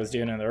doing what I was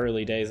doing in the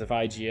early days of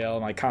IGL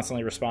and like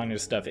constantly responding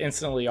to stuff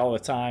instantly all the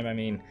time, I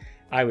mean,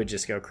 I would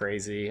just go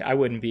crazy. I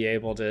wouldn't be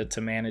able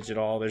to manage it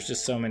all. There's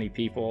just so many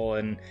people.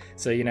 And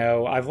so,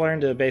 I've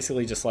learned to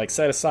basically just like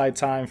set aside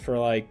time for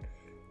like,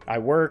 I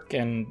work,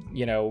 and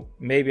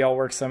maybe I'll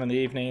work some in the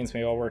evenings,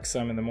 maybe I'll work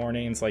some in the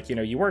mornings. Like,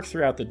 you work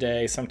throughout the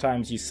day.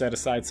 Sometimes you set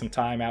aside some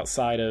time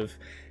outside of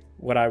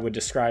what I would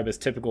describe as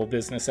typical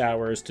business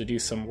hours to do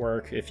some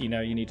work if you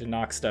need to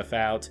knock stuff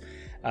out.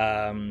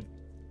 And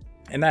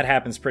that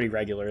happens pretty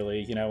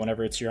regularly.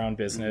 Whenever it's your own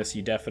business,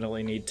 you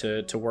definitely need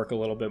to work a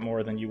little bit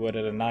more than you would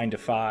at a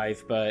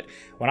 9-to-5. But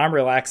when I'm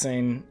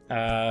relaxing,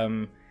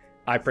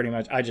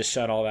 I just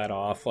shut all that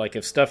off. Like,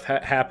 if stuff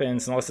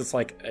happens, unless it's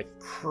like a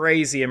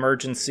crazy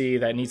emergency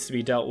that needs to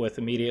be dealt with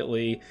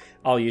immediately,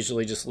 I'll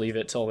usually just leave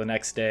it till the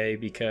next day,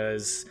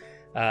 because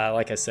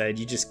like I said,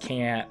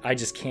 I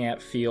just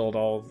can't field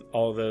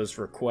all those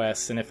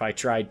requests. And if I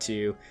tried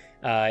to,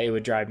 it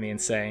would drive me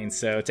insane.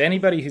 So to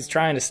anybody who's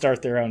trying to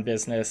start their own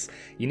business,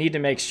 you need to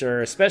make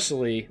sure,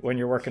 especially when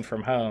you're working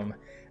from home,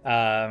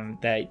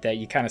 that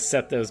you kind of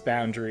set those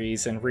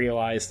boundaries and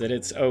realize that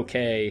it's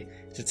okay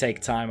to take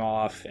time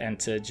off and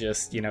to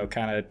just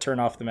kind of turn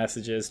off the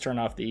messages, turn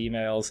off the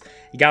emails.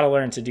 You got to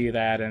learn to do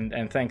that,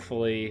 and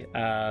thankfully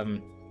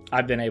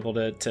I've been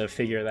able to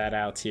figure that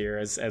out here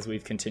as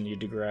we've continued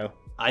to grow.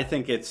 I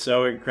think it's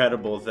so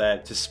incredible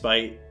that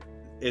despite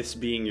it's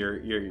being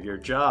your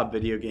job,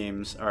 video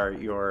games are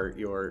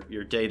your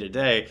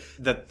day-to-day,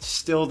 that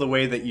still the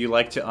way that you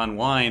like to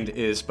unwind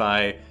is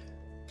by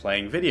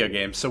playing video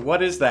games. So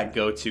what is that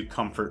go-to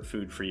comfort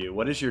food for you?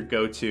 What is your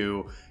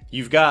go-to?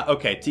 You've got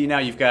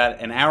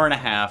an hour and a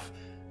half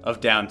of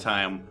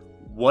downtime.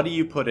 What do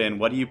you put in?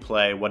 What do you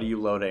play? What are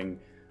you loading?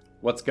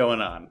 What's going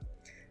on?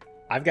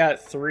 I've got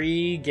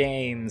 3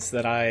 games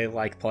that I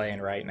like playing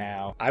right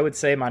now. I would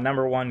say my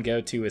number one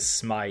go-to is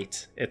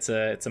Smite. It's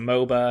a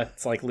MOBA.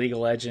 It's like League of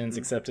Legends,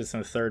 except it's in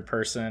the third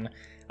person.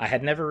 I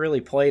had never really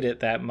played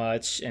it that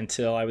much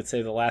until I would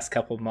say the last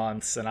couple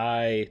months, and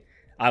I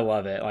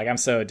love it. Like, I'm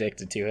so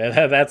addicted to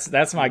it.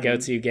 That's my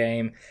go-to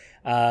game.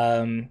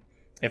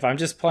 If I'm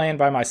just playing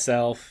by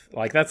myself,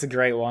 like, that's a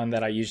great one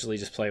that I usually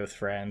just play with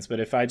friends.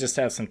 But if I just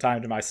have some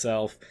time to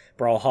myself,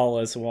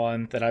 Brawlhalla is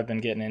one that I've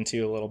been getting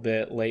into a little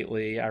bit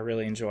lately. I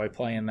really enjoy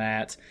playing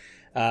that.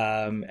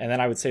 And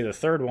then I would say the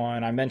third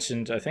one, I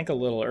mentioned, I think a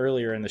little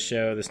earlier in the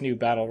show, this new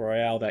Battle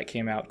Royale that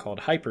came out called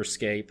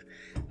Hyperscape.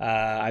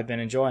 I've been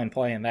enjoying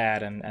playing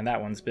that, and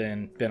that one's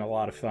been a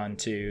lot of fun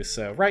too.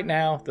 So right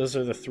now, those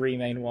are the 3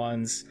 main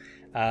ones.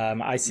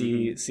 I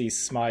see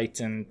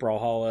Smite and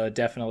Brawlhalla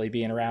definitely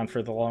being around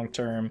for the long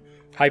term.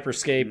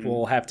 Hyperscape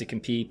will have to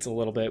compete a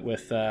little bit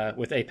with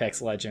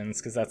Apex Legends,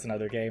 because that's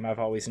another game I've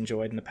always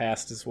enjoyed in the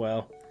past as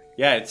well.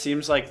 Yeah, it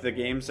seems like the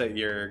games that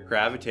you're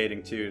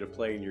gravitating to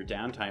play in your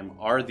downtime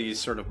are these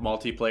sort of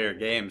multiplayer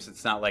games.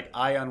 It's not like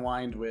I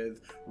unwind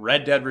with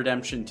Red Dead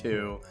Redemption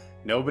 2.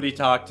 Nobody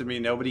talked to me.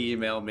 Nobody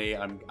emailed me.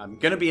 I'm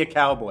going to be a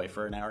cowboy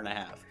for an hour and a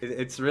half.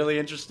 It's really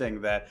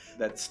interesting that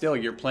still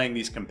you're playing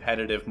these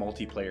competitive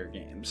multiplayer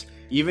games,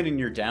 even in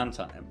your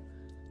downtime.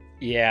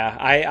 Yeah,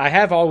 I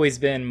have always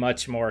been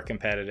much more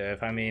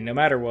competitive. I mean, no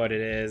matter what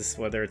it is,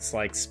 whether it's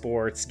like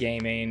sports,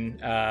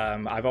 gaming,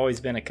 I've always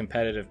been a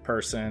competitive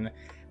person.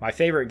 My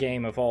favorite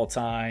game of all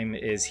time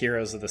is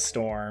Heroes of the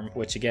Storm,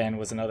 which again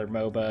was another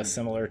MOBA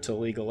similar to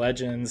League of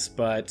Legends,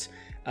 but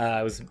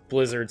it was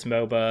Blizzard's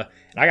MOBA,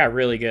 and I got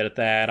really good at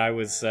that. I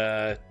was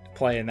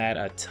playing that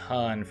a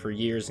ton for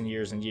years and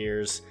years and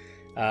years.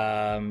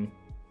 And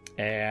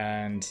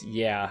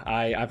yeah,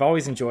 I've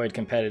always enjoyed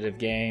competitive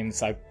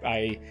games.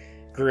 I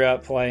grew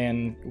up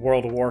playing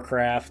World of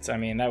Warcraft. I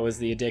mean, that was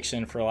the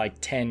addiction for like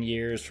 10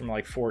 years, from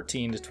like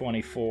 14 to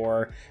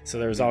 24. So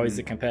there was always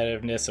the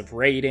competitiveness of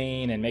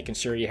raiding and making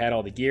sure you had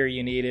all the gear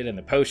you needed and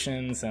the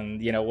potions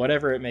and,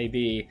 whatever it may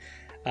be.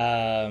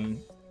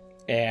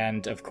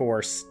 And of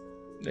course,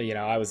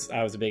 I was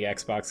a big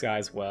Xbox guy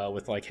as well,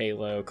 with like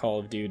Halo, Call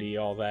of Duty,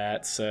 all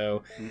that.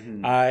 So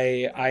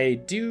I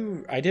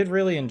did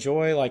really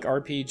enjoy like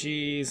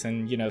RPGs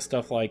and,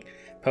 stuff like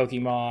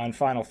Pokemon,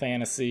 Final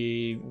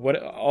Fantasy,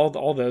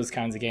 all those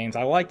kinds of games.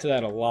 I liked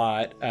that a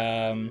lot.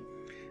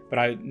 But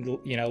I,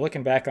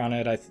 looking back on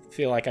it, I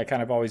feel like I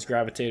kind of always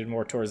gravitated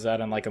more towards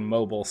that in like a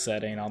mobile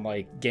setting, on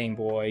like Game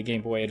Boy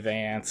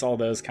Advance, all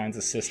those kinds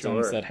of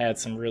systems that had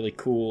some really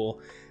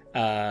cool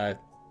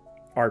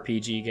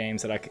RPG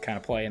games that I could kind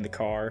of play in the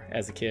car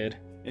as a kid.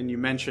 And you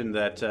mentioned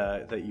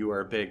that you were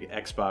a big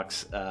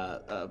Xbox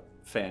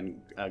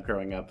fan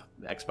growing up,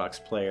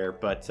 Xbox player,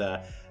 but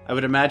I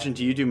would imagine,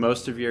 do you do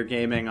most of your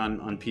gaming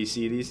on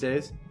PC these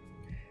days?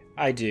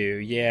 I do,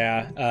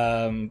 yeah.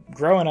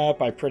 Growing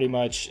up, I pretty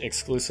much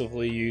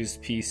exclusively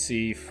used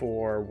PC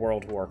for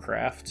World of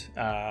Warcraft.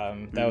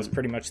 That was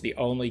pretty much the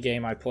only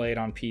game I played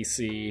on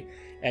PC.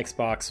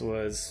 Xbox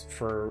was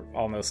for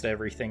almost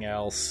everything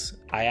else.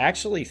 I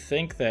actually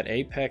think that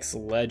Apex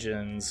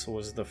Legends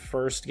was the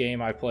first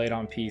game I played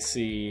on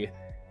PC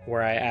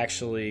where I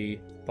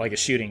actually, like a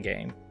shooting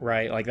game,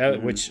 right? Like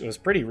that, which was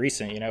pretty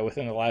recent,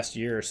 within the last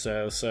year or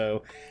so.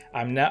 So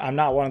I'm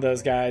not one of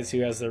those guys who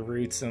has their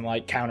roots in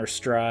like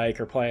Counter-Strike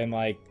or playing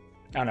like,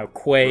 I don't know,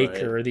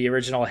 Quake or the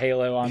original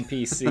Halo on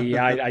PC.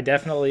 I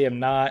definitely am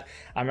not.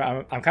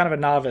 I'm kind of a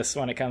novice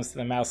when it comes to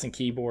the mouse and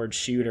keyboard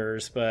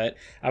shooters, but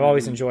I've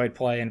always enjoyed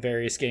playing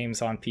various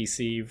games on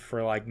PC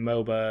for like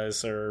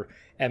MOBAs or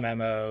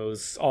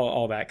MMOs,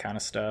 all that kind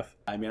of stuff.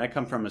 I mean, I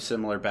come from a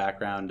similar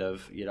background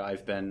of,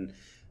 I've been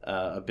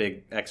a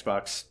big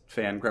Xbox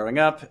fan growing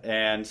up,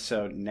 and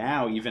so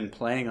now even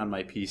playing on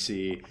my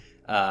PC,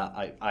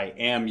 I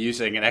am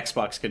using an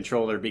Xbox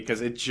controller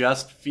because it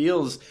just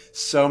feels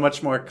so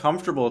much more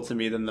comfortable to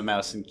me than the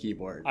mouse and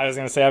keyboard. I was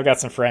going to say, I've got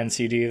some friends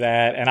who do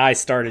that, and I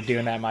started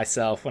doing that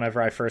myself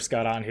whenever I first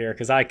got on here,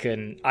 because I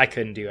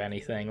couldn't do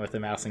anything with the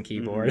mouse and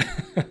keyboard.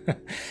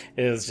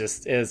 It was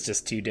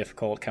just too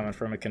difficult coming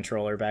from a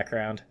controller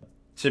background.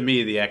 To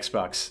me, the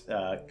Xbox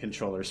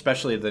controller,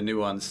 especially the new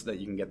ones that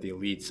you can get, the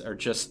Elites, are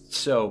just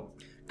so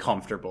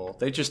comfortable.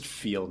 They just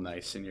feel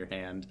nice in your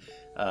hand,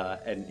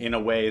 and in a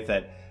way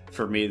that,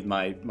 for me,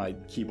 my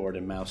keyboard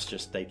and mouse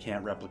they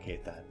can't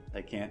replicate that.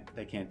 They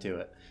can't do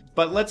it.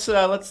 But let's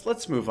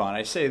move on.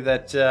 I say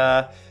that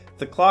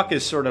the clock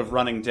is sort of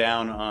running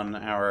down on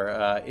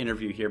our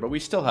interview here, but we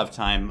still have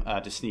time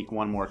to sneak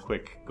one more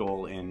quick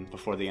goal in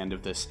before the end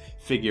of this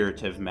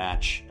figurative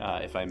match,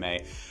 if I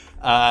may.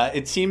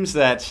 It seems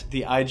that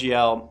the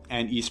IGL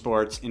and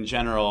esports in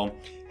general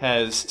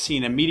has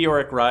seen a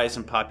meteoric rise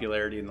in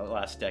popularity in the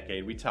last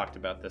decade. We talked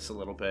about this a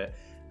little bit.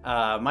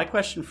 My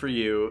question for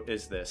you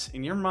is this.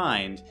 In your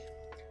mind,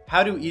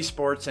 how do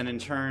esports and in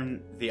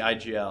turn the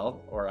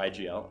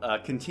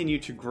IGL continue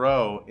to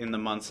grow in the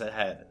months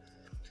ahead?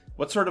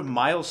 What sort of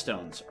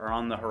milestones are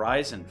on the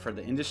horizon for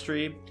the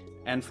industry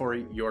and for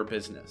your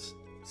business?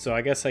 So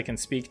I guess I can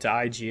speak to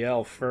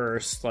IGL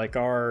first. Like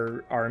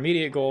our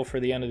immediate goal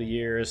for the end of the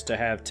year is to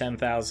have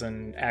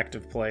 10,000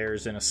 active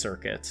players in a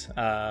circuit.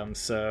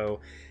 So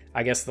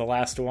I guess the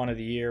last one of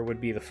the year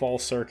would be the fall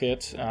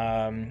circuit.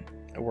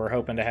 We're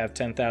hoping to have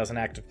 10,000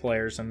 active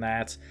players in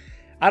that.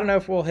 I don't know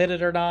if we'll hit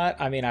it or not.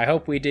 I mean, I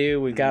hope we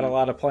do. We've got a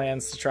lot of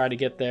plans to try to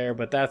get there,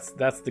 but that's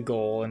the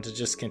goal, and to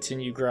just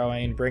continue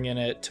growing, bringing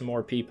it to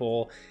more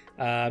people.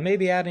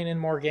 Maybe adding in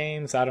more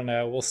games. I don't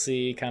know. We'll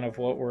see kind of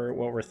what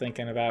we're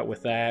thinking about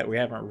with that. We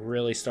haven't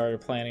really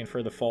started planning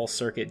for the fall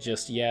circuit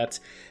just yet,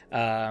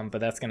 but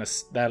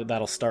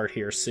that'll start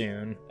here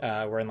soon.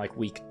 We're in like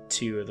week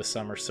 2 of the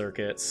summer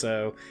circuit,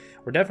 so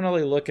we're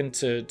definitely looking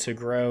to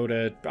grow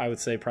to, I would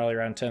say, probably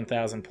around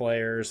 10,000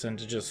 players, and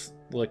to just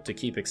look to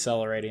keep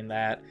accelerating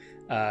that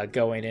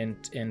going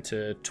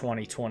into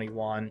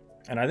 2021.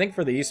 And I think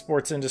for the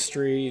esports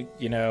industry,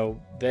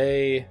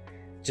 they,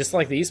 just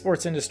like the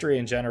esports industry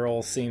in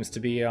general, seems to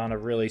be on a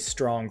really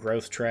strong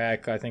growth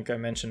track. I think I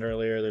mentioned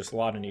earlier, there's a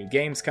lot of new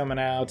games coming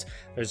out.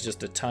 There's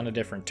just a ton of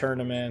different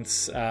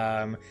tournaments.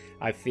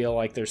 I feel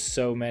like there's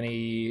so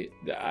many.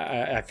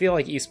 I feel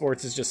like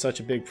esports is just such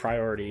a big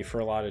priority for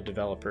a lot of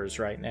developers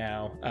right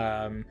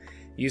now.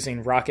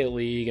 Using Rocket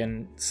League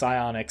and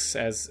Psyonix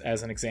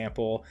as an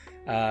example,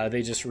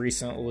 they just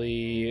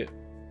recently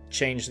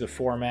changed the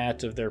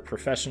format of their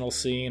professional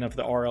scene of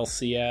the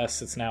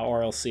RLCS. It's now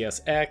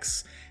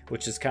RLCS-X,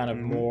 which is kind of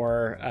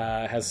more,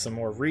 has some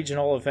more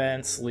regional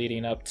events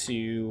leading up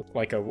to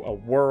like a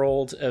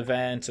world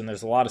event, and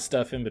there's a lot of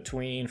stuff in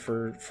between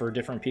for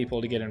different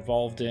people to get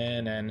involved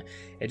in, and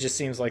it just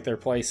seems like they're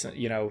placing,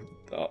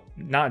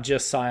 not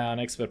just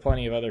Psyonix, but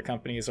plenty of other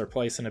companies are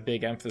placing a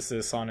big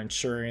emphasis on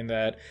ensuring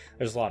that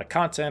there's a lot of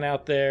content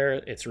out there.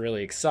 It's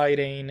really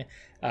exciting.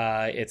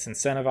 It's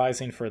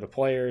incentivizing for the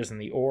players and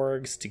the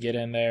orgs to get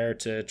in there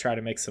to try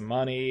to make some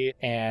money,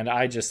 and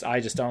I just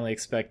only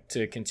expect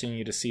to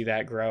continue to see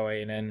that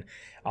growing. And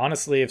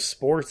honestly, if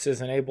sports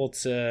isn't able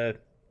to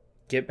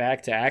get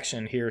back to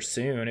action here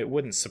soon, it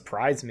wouldn't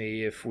surprise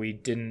me if we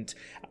didn't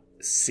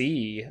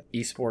see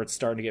esports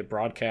starting to get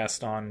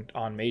broadcast on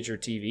major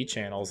TV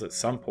channels at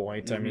some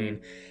point. I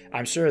mean,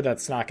 I'm sure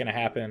that's not going to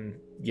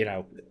happen.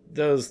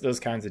 Those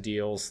kinds of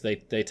deals, they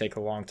take a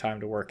long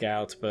time to work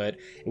out, but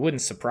it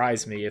wouldn't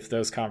surprise me if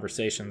those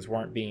conversations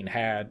weren't being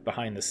had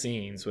behind the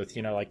scenes with,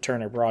 like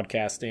Turner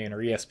Broadcasting or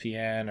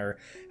ESPN or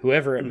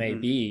whoever it may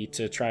be,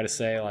 to try to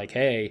say like,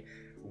 hey,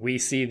 we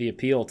see the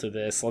appeal to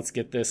this. Let's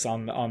get this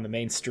on the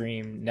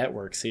mainstream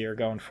networks here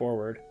going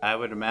forward. I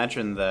would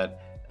imagine that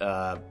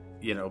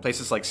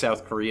places like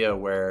South Korea,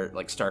 where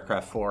like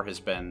StarCraft 4 has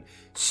been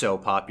so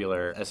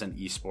popular as an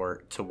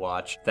esport to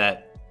watch,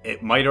 that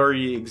it might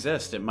already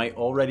exist. It might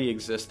already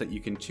exist that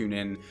you can tune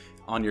in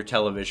on your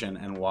television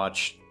and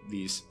watch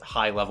these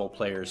high-level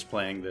players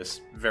playing this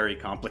very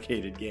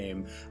complicated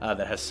game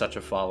that has such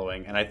a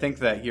following. And I think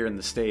that here in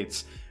the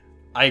States,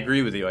 I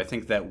agree with you. I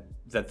think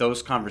that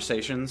those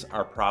conversations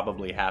are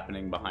probably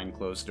happening behind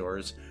closed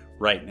doors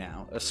right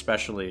now,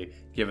 especially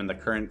given the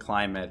current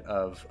climate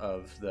of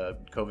the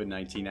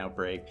COVID-19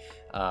 outbreak.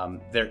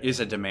 There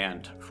is a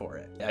demand for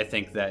it. I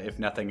think that if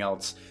nothing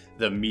else,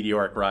 the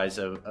meteoric rise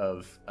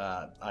of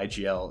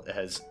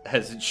IGL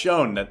has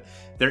shown that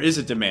there is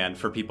a demand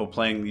for people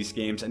playing these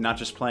games, and not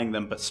just playing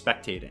them, but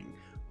spectating,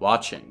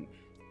 watching,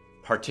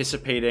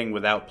 participating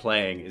without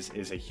playing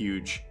is a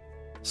huge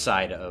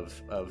side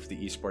of the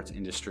esports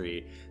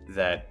industry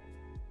that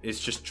is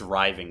just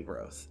driving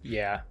growth.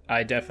 Yeah,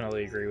 I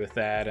definitely agree with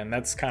that. And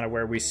that's kind of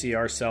where we see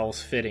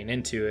ourselves fitting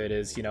into it,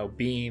 is,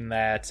 being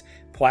that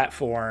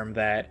platform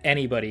that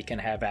anybody can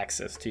have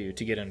access to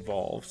get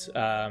involved.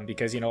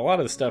 Because, a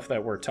lot of the stuff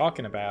that we're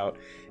talking about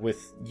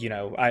with,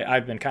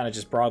 I've been kind of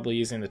just broadly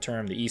using the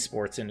term the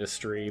esports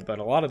industry, but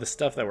a lot of the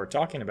stuff that we're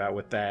talking about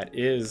with that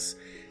is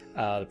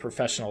the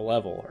professional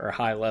level or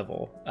high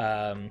level.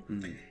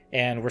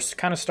 And we're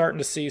kind of starting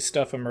to see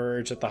stuff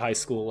emerge at the high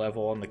school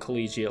level and the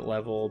collegiate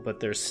level, but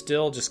there's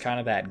still just kind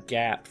of that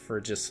gap for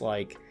just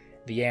like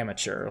the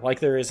amateur, like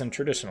there is in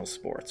traditional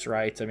sports,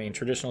 right? I mean,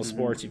 traditional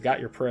sports, you've got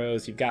your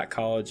pros, you've got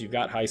college, you've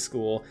got high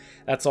school.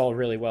 That's all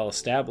really well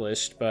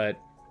established, but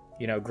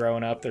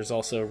growing up, there's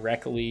also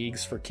rec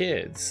leagues for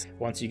kids.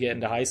 Once you get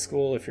into high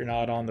school, if you're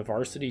not on the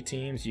varsity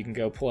teams, you can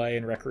go play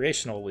in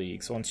recreational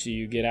leagues. Once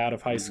you get out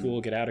of high school,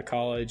 get out of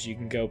college, you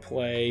can go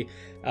play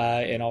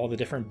in all the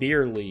different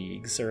beer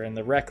leagues or in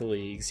the rec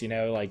leagues.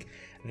 Like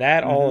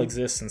that all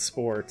exists in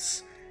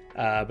sports,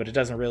 but it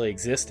doesn't really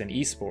exist in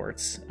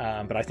esports.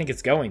 But I think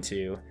it's going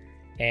to,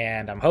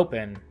 and I'm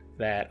hoping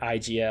that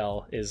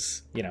IGL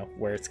is,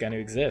 where it's going to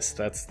exist.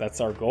 That's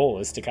our goal,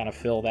 is to kind of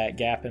fill that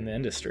gap in the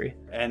industry.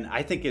 And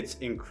I think it's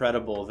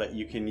incredible that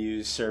you can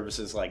use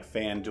services like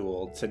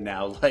FanDuel to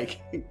now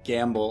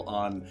gamble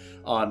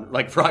on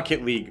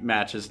Rocket League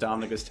matches.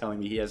 Dominic was telling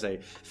me he has a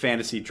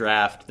fantasy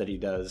draft that he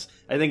does.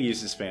 I think he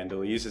uses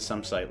FanDuel. He uses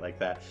some site like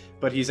that.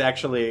 But he's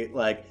actually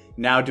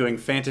now doing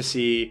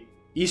fantasy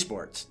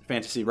esports,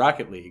 fantasy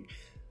Rocket League.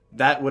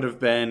 That would have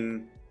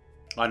been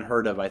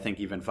unheard of, I think,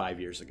 even 5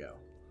 years ago.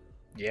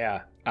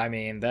 Yeah, I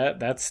mean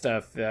that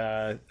stuff.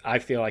 I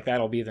feel like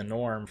that'll be the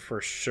norm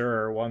for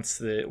sure once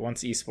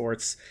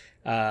esports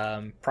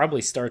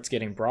probably starts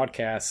getting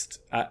broadcast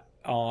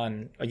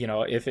on.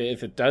 If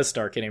it does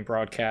start getting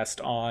broadcast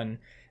on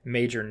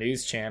major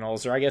news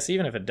channels, or I guess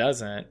even if it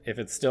doesn't, if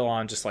it's still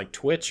on just like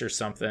Twitch or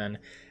something,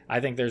 I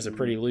think there's a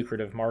pretty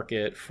lucrative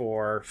market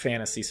for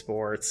fantasy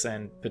sports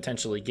and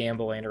potentially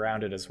gambling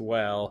around it as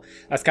well.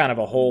 That's kind of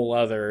a whole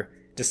other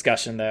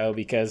discussion, though,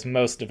 because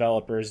most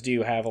developers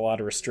do have a lot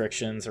of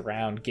restrictions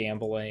around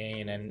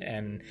gambling,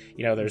 and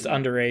there's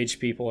underage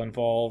people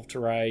involved,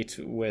 right,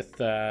 with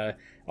a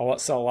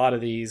lot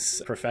of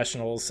these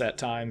professionals at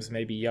times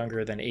maybe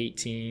younger than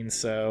 18.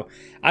 So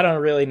I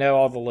don't really know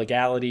all the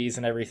legalities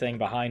and everything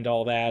behind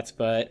all that,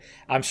 but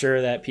I'm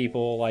sure that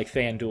people like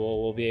FanDuel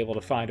will be able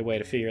to find a way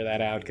to figure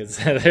that out, because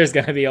there's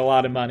going to be a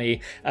lot of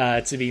money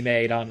to be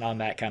made on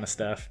that kind of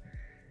stuff.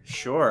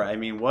 Sure. I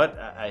mean,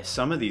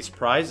 some of these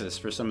prizes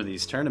for some of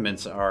these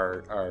tournaments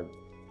are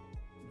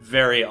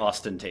very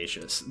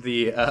ostentatious.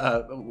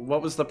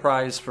 What was the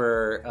prize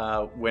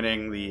for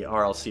winning the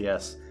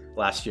RLCS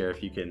last year?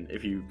 If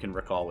you can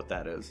recall what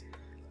that is.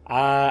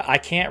 I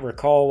can't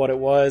recall what it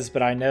was,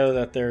 but I know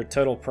that their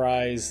total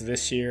prize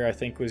this year, I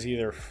think, was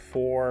either $4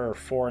 or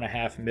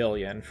 $4.5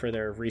 million for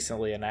their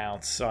recently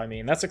announced. So I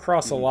mean, that's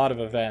across a lot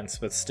of events,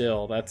 but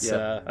still, that's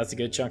a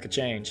good chunk of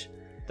change.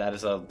 That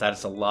is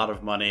a lot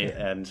of money,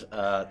 and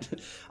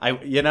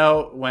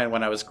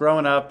when I was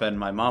growing up and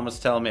my mom was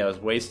telling me I was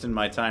wasting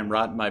my time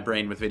rotting my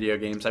brain with video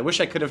games, I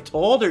wish I could have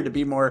told her to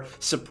be more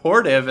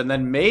supportive, and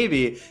then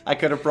maybe I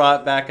could have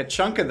brought back a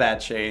chunk of that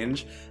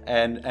change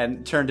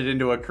and turned it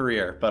into a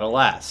career. But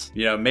alas,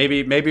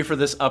 maybe for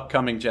this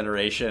upcoming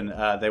generation,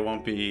 they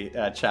won't be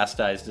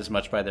chastised as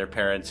much by their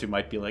parents, who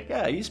might be like,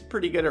 yeah, he's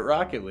pretty good at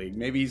Rocket League.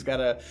 Maybe he's got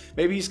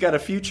a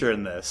future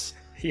in this.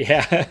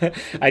 Yeah,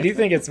 I do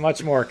think it's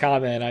much more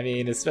common. I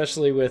mean,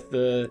 especially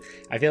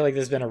I feel like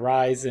there's been a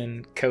rise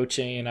in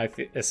coaching,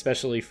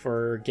 especially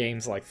for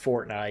games like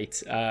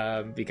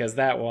Fortnite, because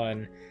that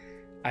one,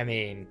 I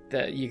mean,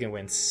 that you can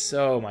win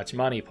so much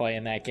money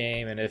playing that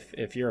game. And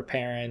if you're a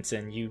parent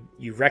and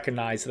you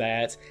recognize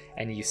that,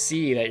 and you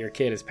see that your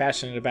kid is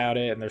passionate about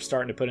it and they're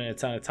starting to put in a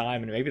ton of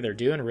time, and maybe they're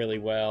doing really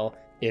well,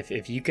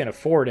 if you can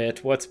afford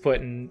it, what's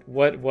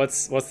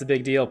the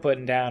big deal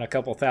putting down a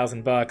couple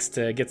 $1,000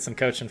 to get some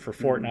coaching for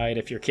Fortnite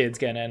if your kid's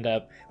gonna end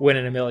up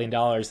winning $1 million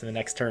in the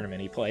next tournament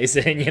he plays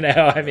in?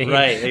 I mean,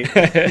 right?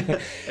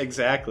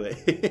 Exactly.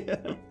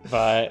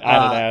 But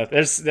I don't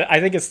know. I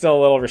think it's still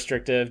a little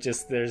restrictive.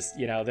 Just there's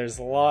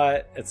a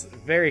lot. It's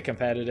very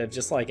competitive,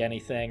 just like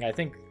anything. I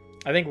think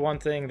one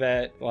thing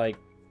that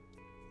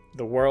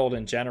the world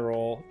in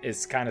general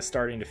is kind of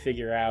starting to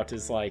figure out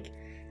is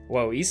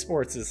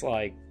esports is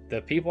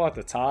the people at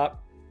the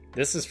top,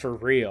 this is for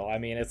real. I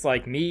mean, it's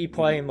like me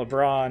playing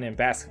LeBron in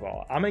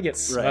basketball. I'm going to get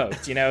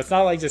smoked. Right. It's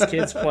not like just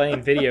kids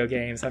playing video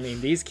games. I mean,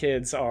 these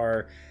kids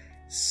are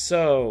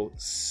so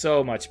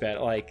much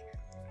better.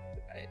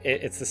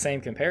 It's the same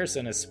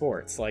comparison as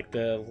sports.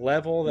 The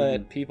level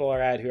that people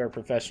are at who are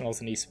professionals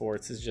in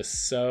esports is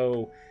just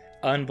so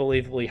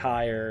unbelievably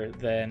higher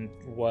than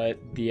what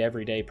the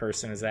everyday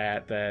person is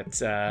at,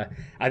 that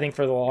I think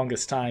for the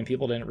longest time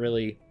people didn't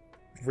really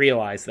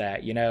realize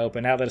that,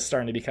 but now that it's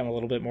starting to become a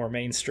little bit more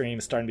mainstream,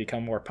 it's starting to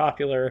become more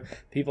popular,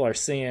 people are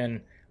seeing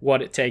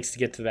what it takes to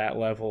get to that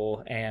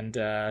level, and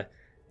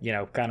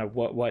kind of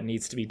what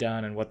needs to be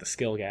done and what the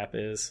skill gap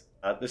is.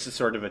 This is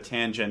sort of a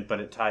tangent, but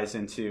it ties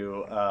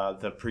into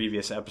the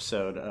previous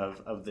episode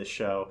of this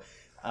show,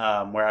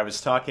 where I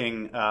was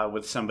talking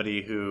with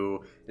somebody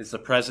who is the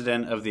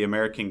president of the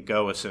American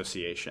Go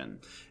Association.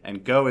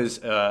 And Go is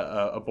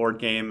a board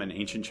game, an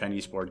ancient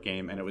Chinese board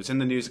game, and it was in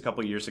the news a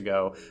couple years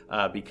ago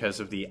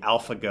because of the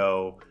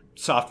AlphaGo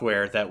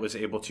software that was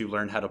able to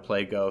learn how to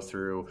play Go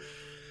through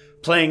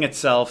playing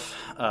itself,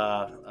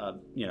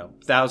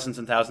 thousands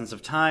and thousands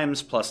of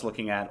times, plus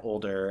looking at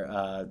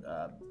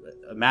older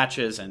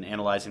matches and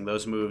analyzing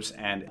those moves.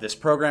 And this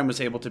program was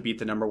able to beat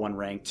the number one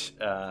ranked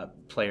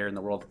player in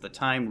the world at the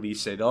time, Lee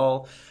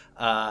Sedol.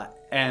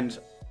 And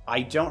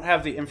I don't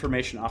have the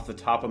information off the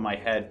top of my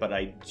head, but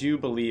I do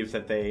believe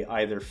that they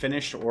either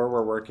finished or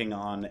were working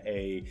on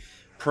a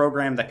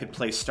program that could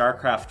play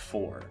StarCraft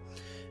 4.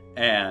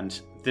 And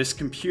this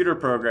computer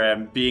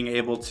program being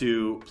able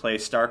to play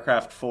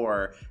StarCraft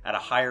 4 at a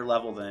higher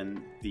level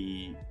than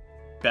the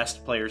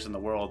best players in the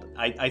world,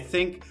 I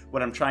think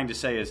what I'm trying to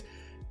say is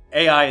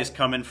AI is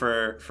coming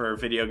for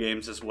video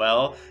games as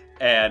well.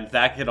 And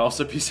that could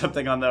also be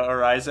something on the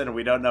horizon, and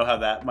we don't know how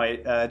that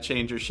might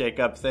change or shake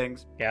up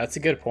things. Yeah, that's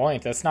a good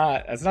point. That's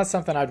not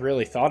something I'd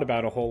really thought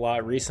about a whole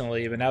lot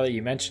recently, but now that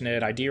you mention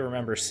it, I do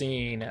remember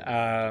seeing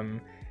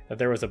that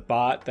there was a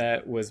bot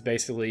that was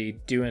basically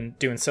doing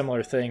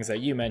similar things that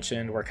you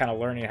mentioned. We're kind of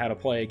learning how to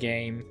play a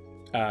game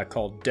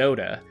called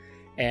Dota,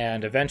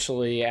 and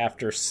eventually,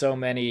 after so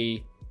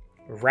many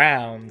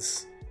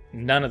rounds,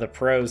 none of the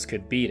pros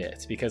could beat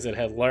it because it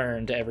had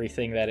learned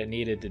everything that it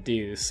needed to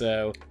do.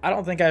 So I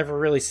don't think I ever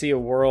really see a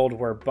world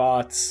where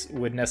bots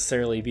would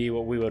necessarily be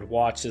what we would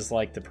watch as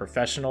like the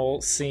professional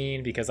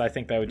scene, because I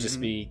think that would just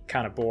be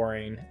kind of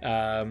boring.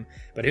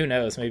 But who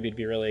knows? Maybe it'd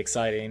be really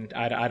exciting.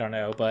 I don't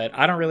know, but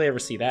I don't really ever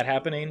see that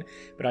happening.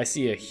 But I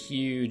see a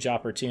huge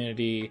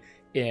opportunity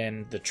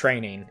in the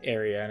training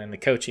area and in the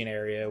coaching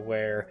area,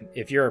 where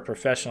if you're a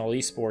professional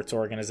esports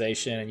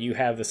organization and you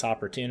have this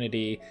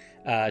opportunity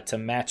to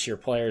match your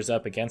players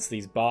up against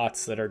these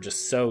bots that are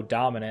just so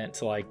dominant,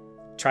 to like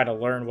try to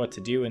learn what to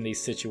do in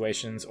these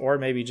situations, or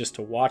maybe just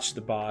to watch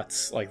the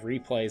bots, like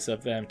replays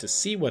of them to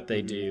see what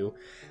they do.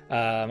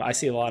 I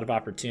see a lot of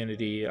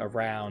opportunity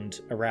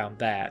around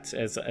that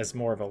as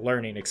more of a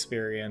learning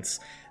experience,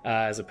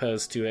 as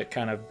opposed to it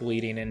kind of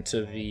bleeding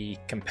into the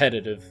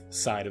competitive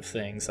side of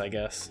things, I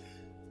guess.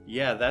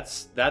 Yeah,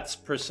 that's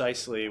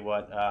precisely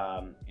what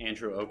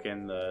Andrew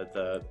Oken,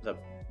 the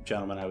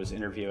gentleman I was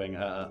interviewing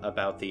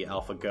about the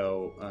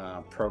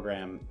AlphaGo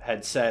program,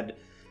 had said.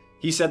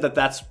 He said that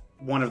that's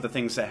one of the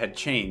things that had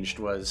changed,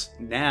 was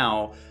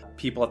now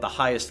people at the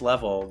highest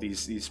level,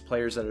 these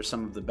players that are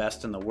some of the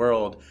best in the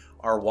world,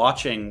 are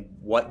watching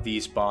what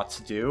these bots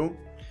do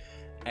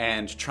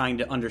and trying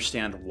to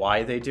understand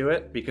why they do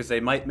it, because they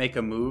might make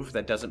a move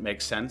that doesn't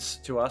make sense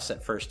to us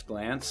at first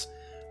glance,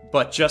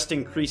 but just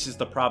increases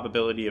the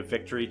probability of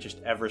victory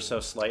just ever so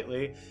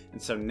slightly.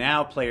 And so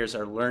now players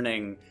are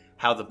learning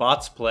how the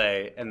bots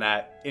play, and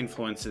that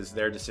influences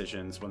their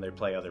decisions when they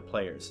play other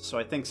players. So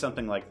I think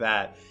something like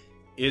that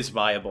is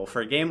viable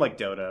for a game like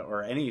Dota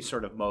or any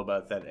sort of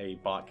MOBA that a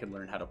bot can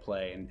learn how to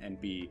play and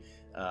be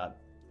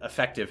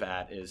effective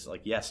at. Is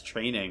like, yes,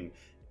 training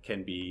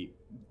can be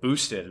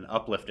boosted and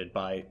uplifted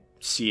by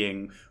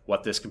seeing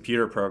what this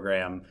computer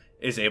program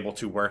is able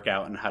to work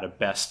out and how to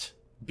best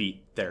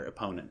beat their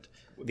opponent.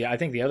 Yeah, I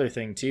think the other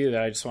thing too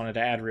that I just wanted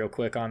to add real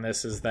quick on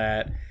this is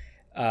that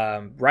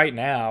right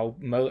now,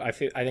 I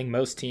think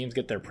most teams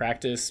get their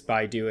practice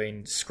by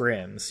doing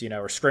scrims,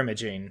 or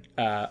scrimmaging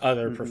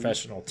other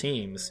professional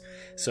teams.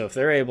 So if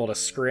they're able to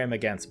scrim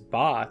against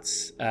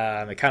bots,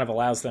 it kind of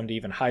allows them to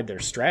even hide their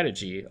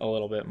strategy a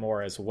little bit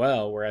more as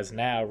well. Whereas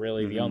now,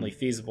 really, the only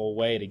feasible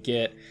way to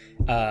get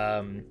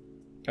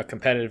a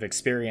competitive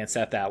experience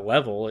at that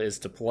level is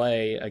to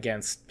play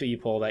against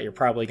people that you're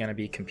probably going to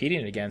be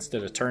competing against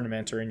at a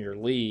tournament or in your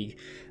league.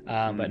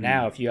 But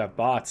now if you have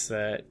bots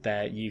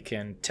that you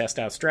can test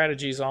out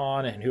strategies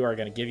on and who are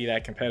going to give you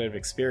that competitive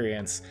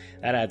experience,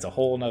 that adds a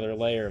whole nother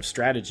layer of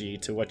strategy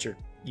to what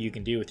you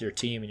can do with your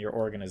team and your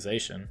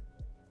organization.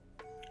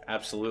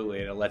 Absolutely.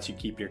 And it lets you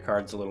keep your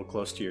cards a little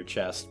close to your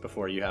chest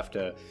before you have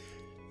to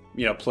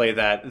play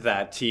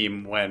that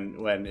team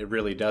when it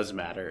really does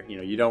matter.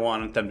 You don't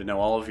want them to know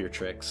all of your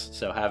tricks.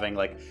 So having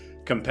like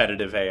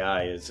competitive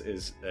AI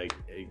is a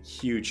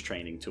huge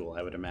training tool,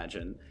 I would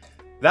imagine.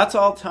 That's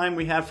all time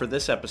we have for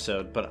this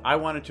episode, but I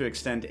wanted to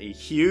extend a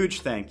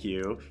huge thank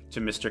you to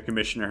Mr.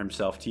 Commissioner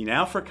himself,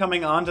 Tnow, for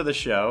coming on to the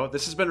show.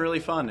 This has been really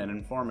fun and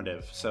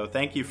informative. So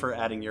thank you for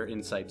adding your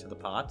insight to the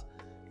pot.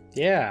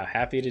 Yeah,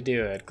 happy to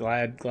do it.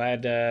 Glad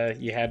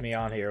you had me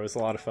on here. It was a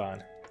lot of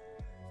fun.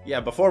 Yeah,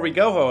 before we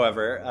go,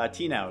 however,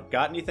 Tnow,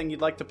 got anything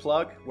you'd like to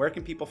plug? Where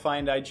can people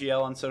find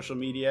IGL on social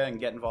media and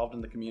get involved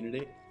in the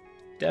community?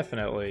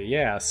 Definitely,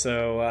 yeah.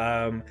 So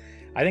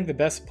I think the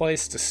best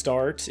place to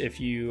start, if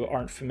you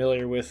aren't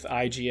familiar with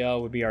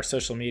IGL, would be our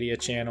social media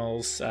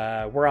channels.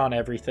 We're on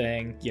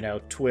everything,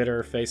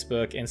 Twitter,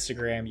 Facebook,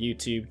 Instagram,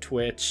 YouTube,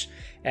 Twitch,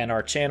 and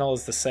our channel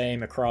is the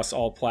same across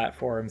all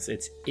platforms.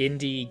 It's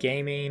Indy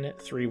Gaming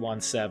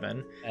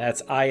 317, and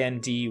that's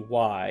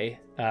INDY.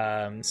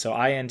 So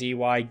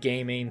INDY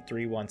Gaming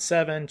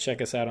 317.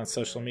 Check us out on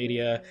social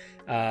media.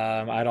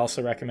 I'd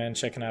also recommend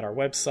checking out our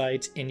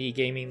website,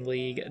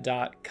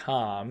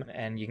 indygamingleague.com,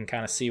 and you can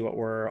kind of see what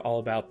we're all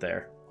about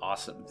there.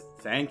 Awesome.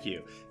 Thank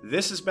you.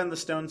 This has been the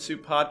Stone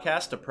Soup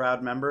Podcast, a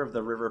proud member of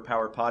the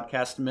Riverpower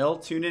Podcast Mill.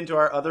 Tune into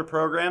our other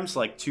programs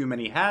like Too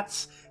Many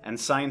Hats and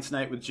Science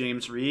Night with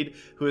James Reed,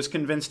 who has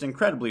convinced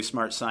incredibly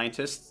smart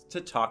scientists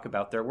to talk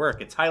about their work.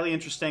 It's highly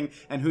interesting,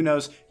 and who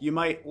knows, you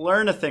might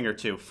learn a thing or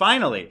two.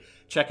 Finally,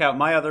 check out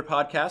my other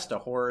podcast, a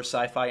horror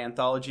sci-fi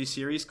anthology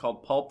series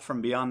called Pulp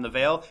from Beyond the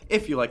Veil,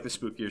 if you like the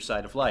spookier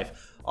side of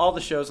life. All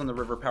the shows on the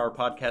Riverpower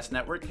Podcast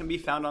Network can be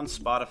found on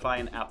Spotify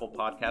and Apple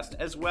Podcasts,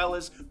 as well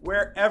as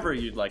wherever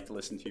you'd like to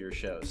listen to your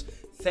shows.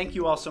 Thank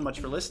you all so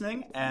much for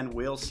listening, and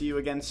we'll see you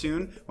again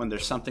soon when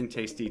there's something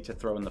tasty to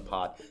throw in the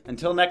pot.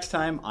 Until next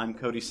time, I'm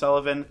Cody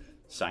Sullivan,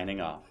 signing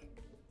off.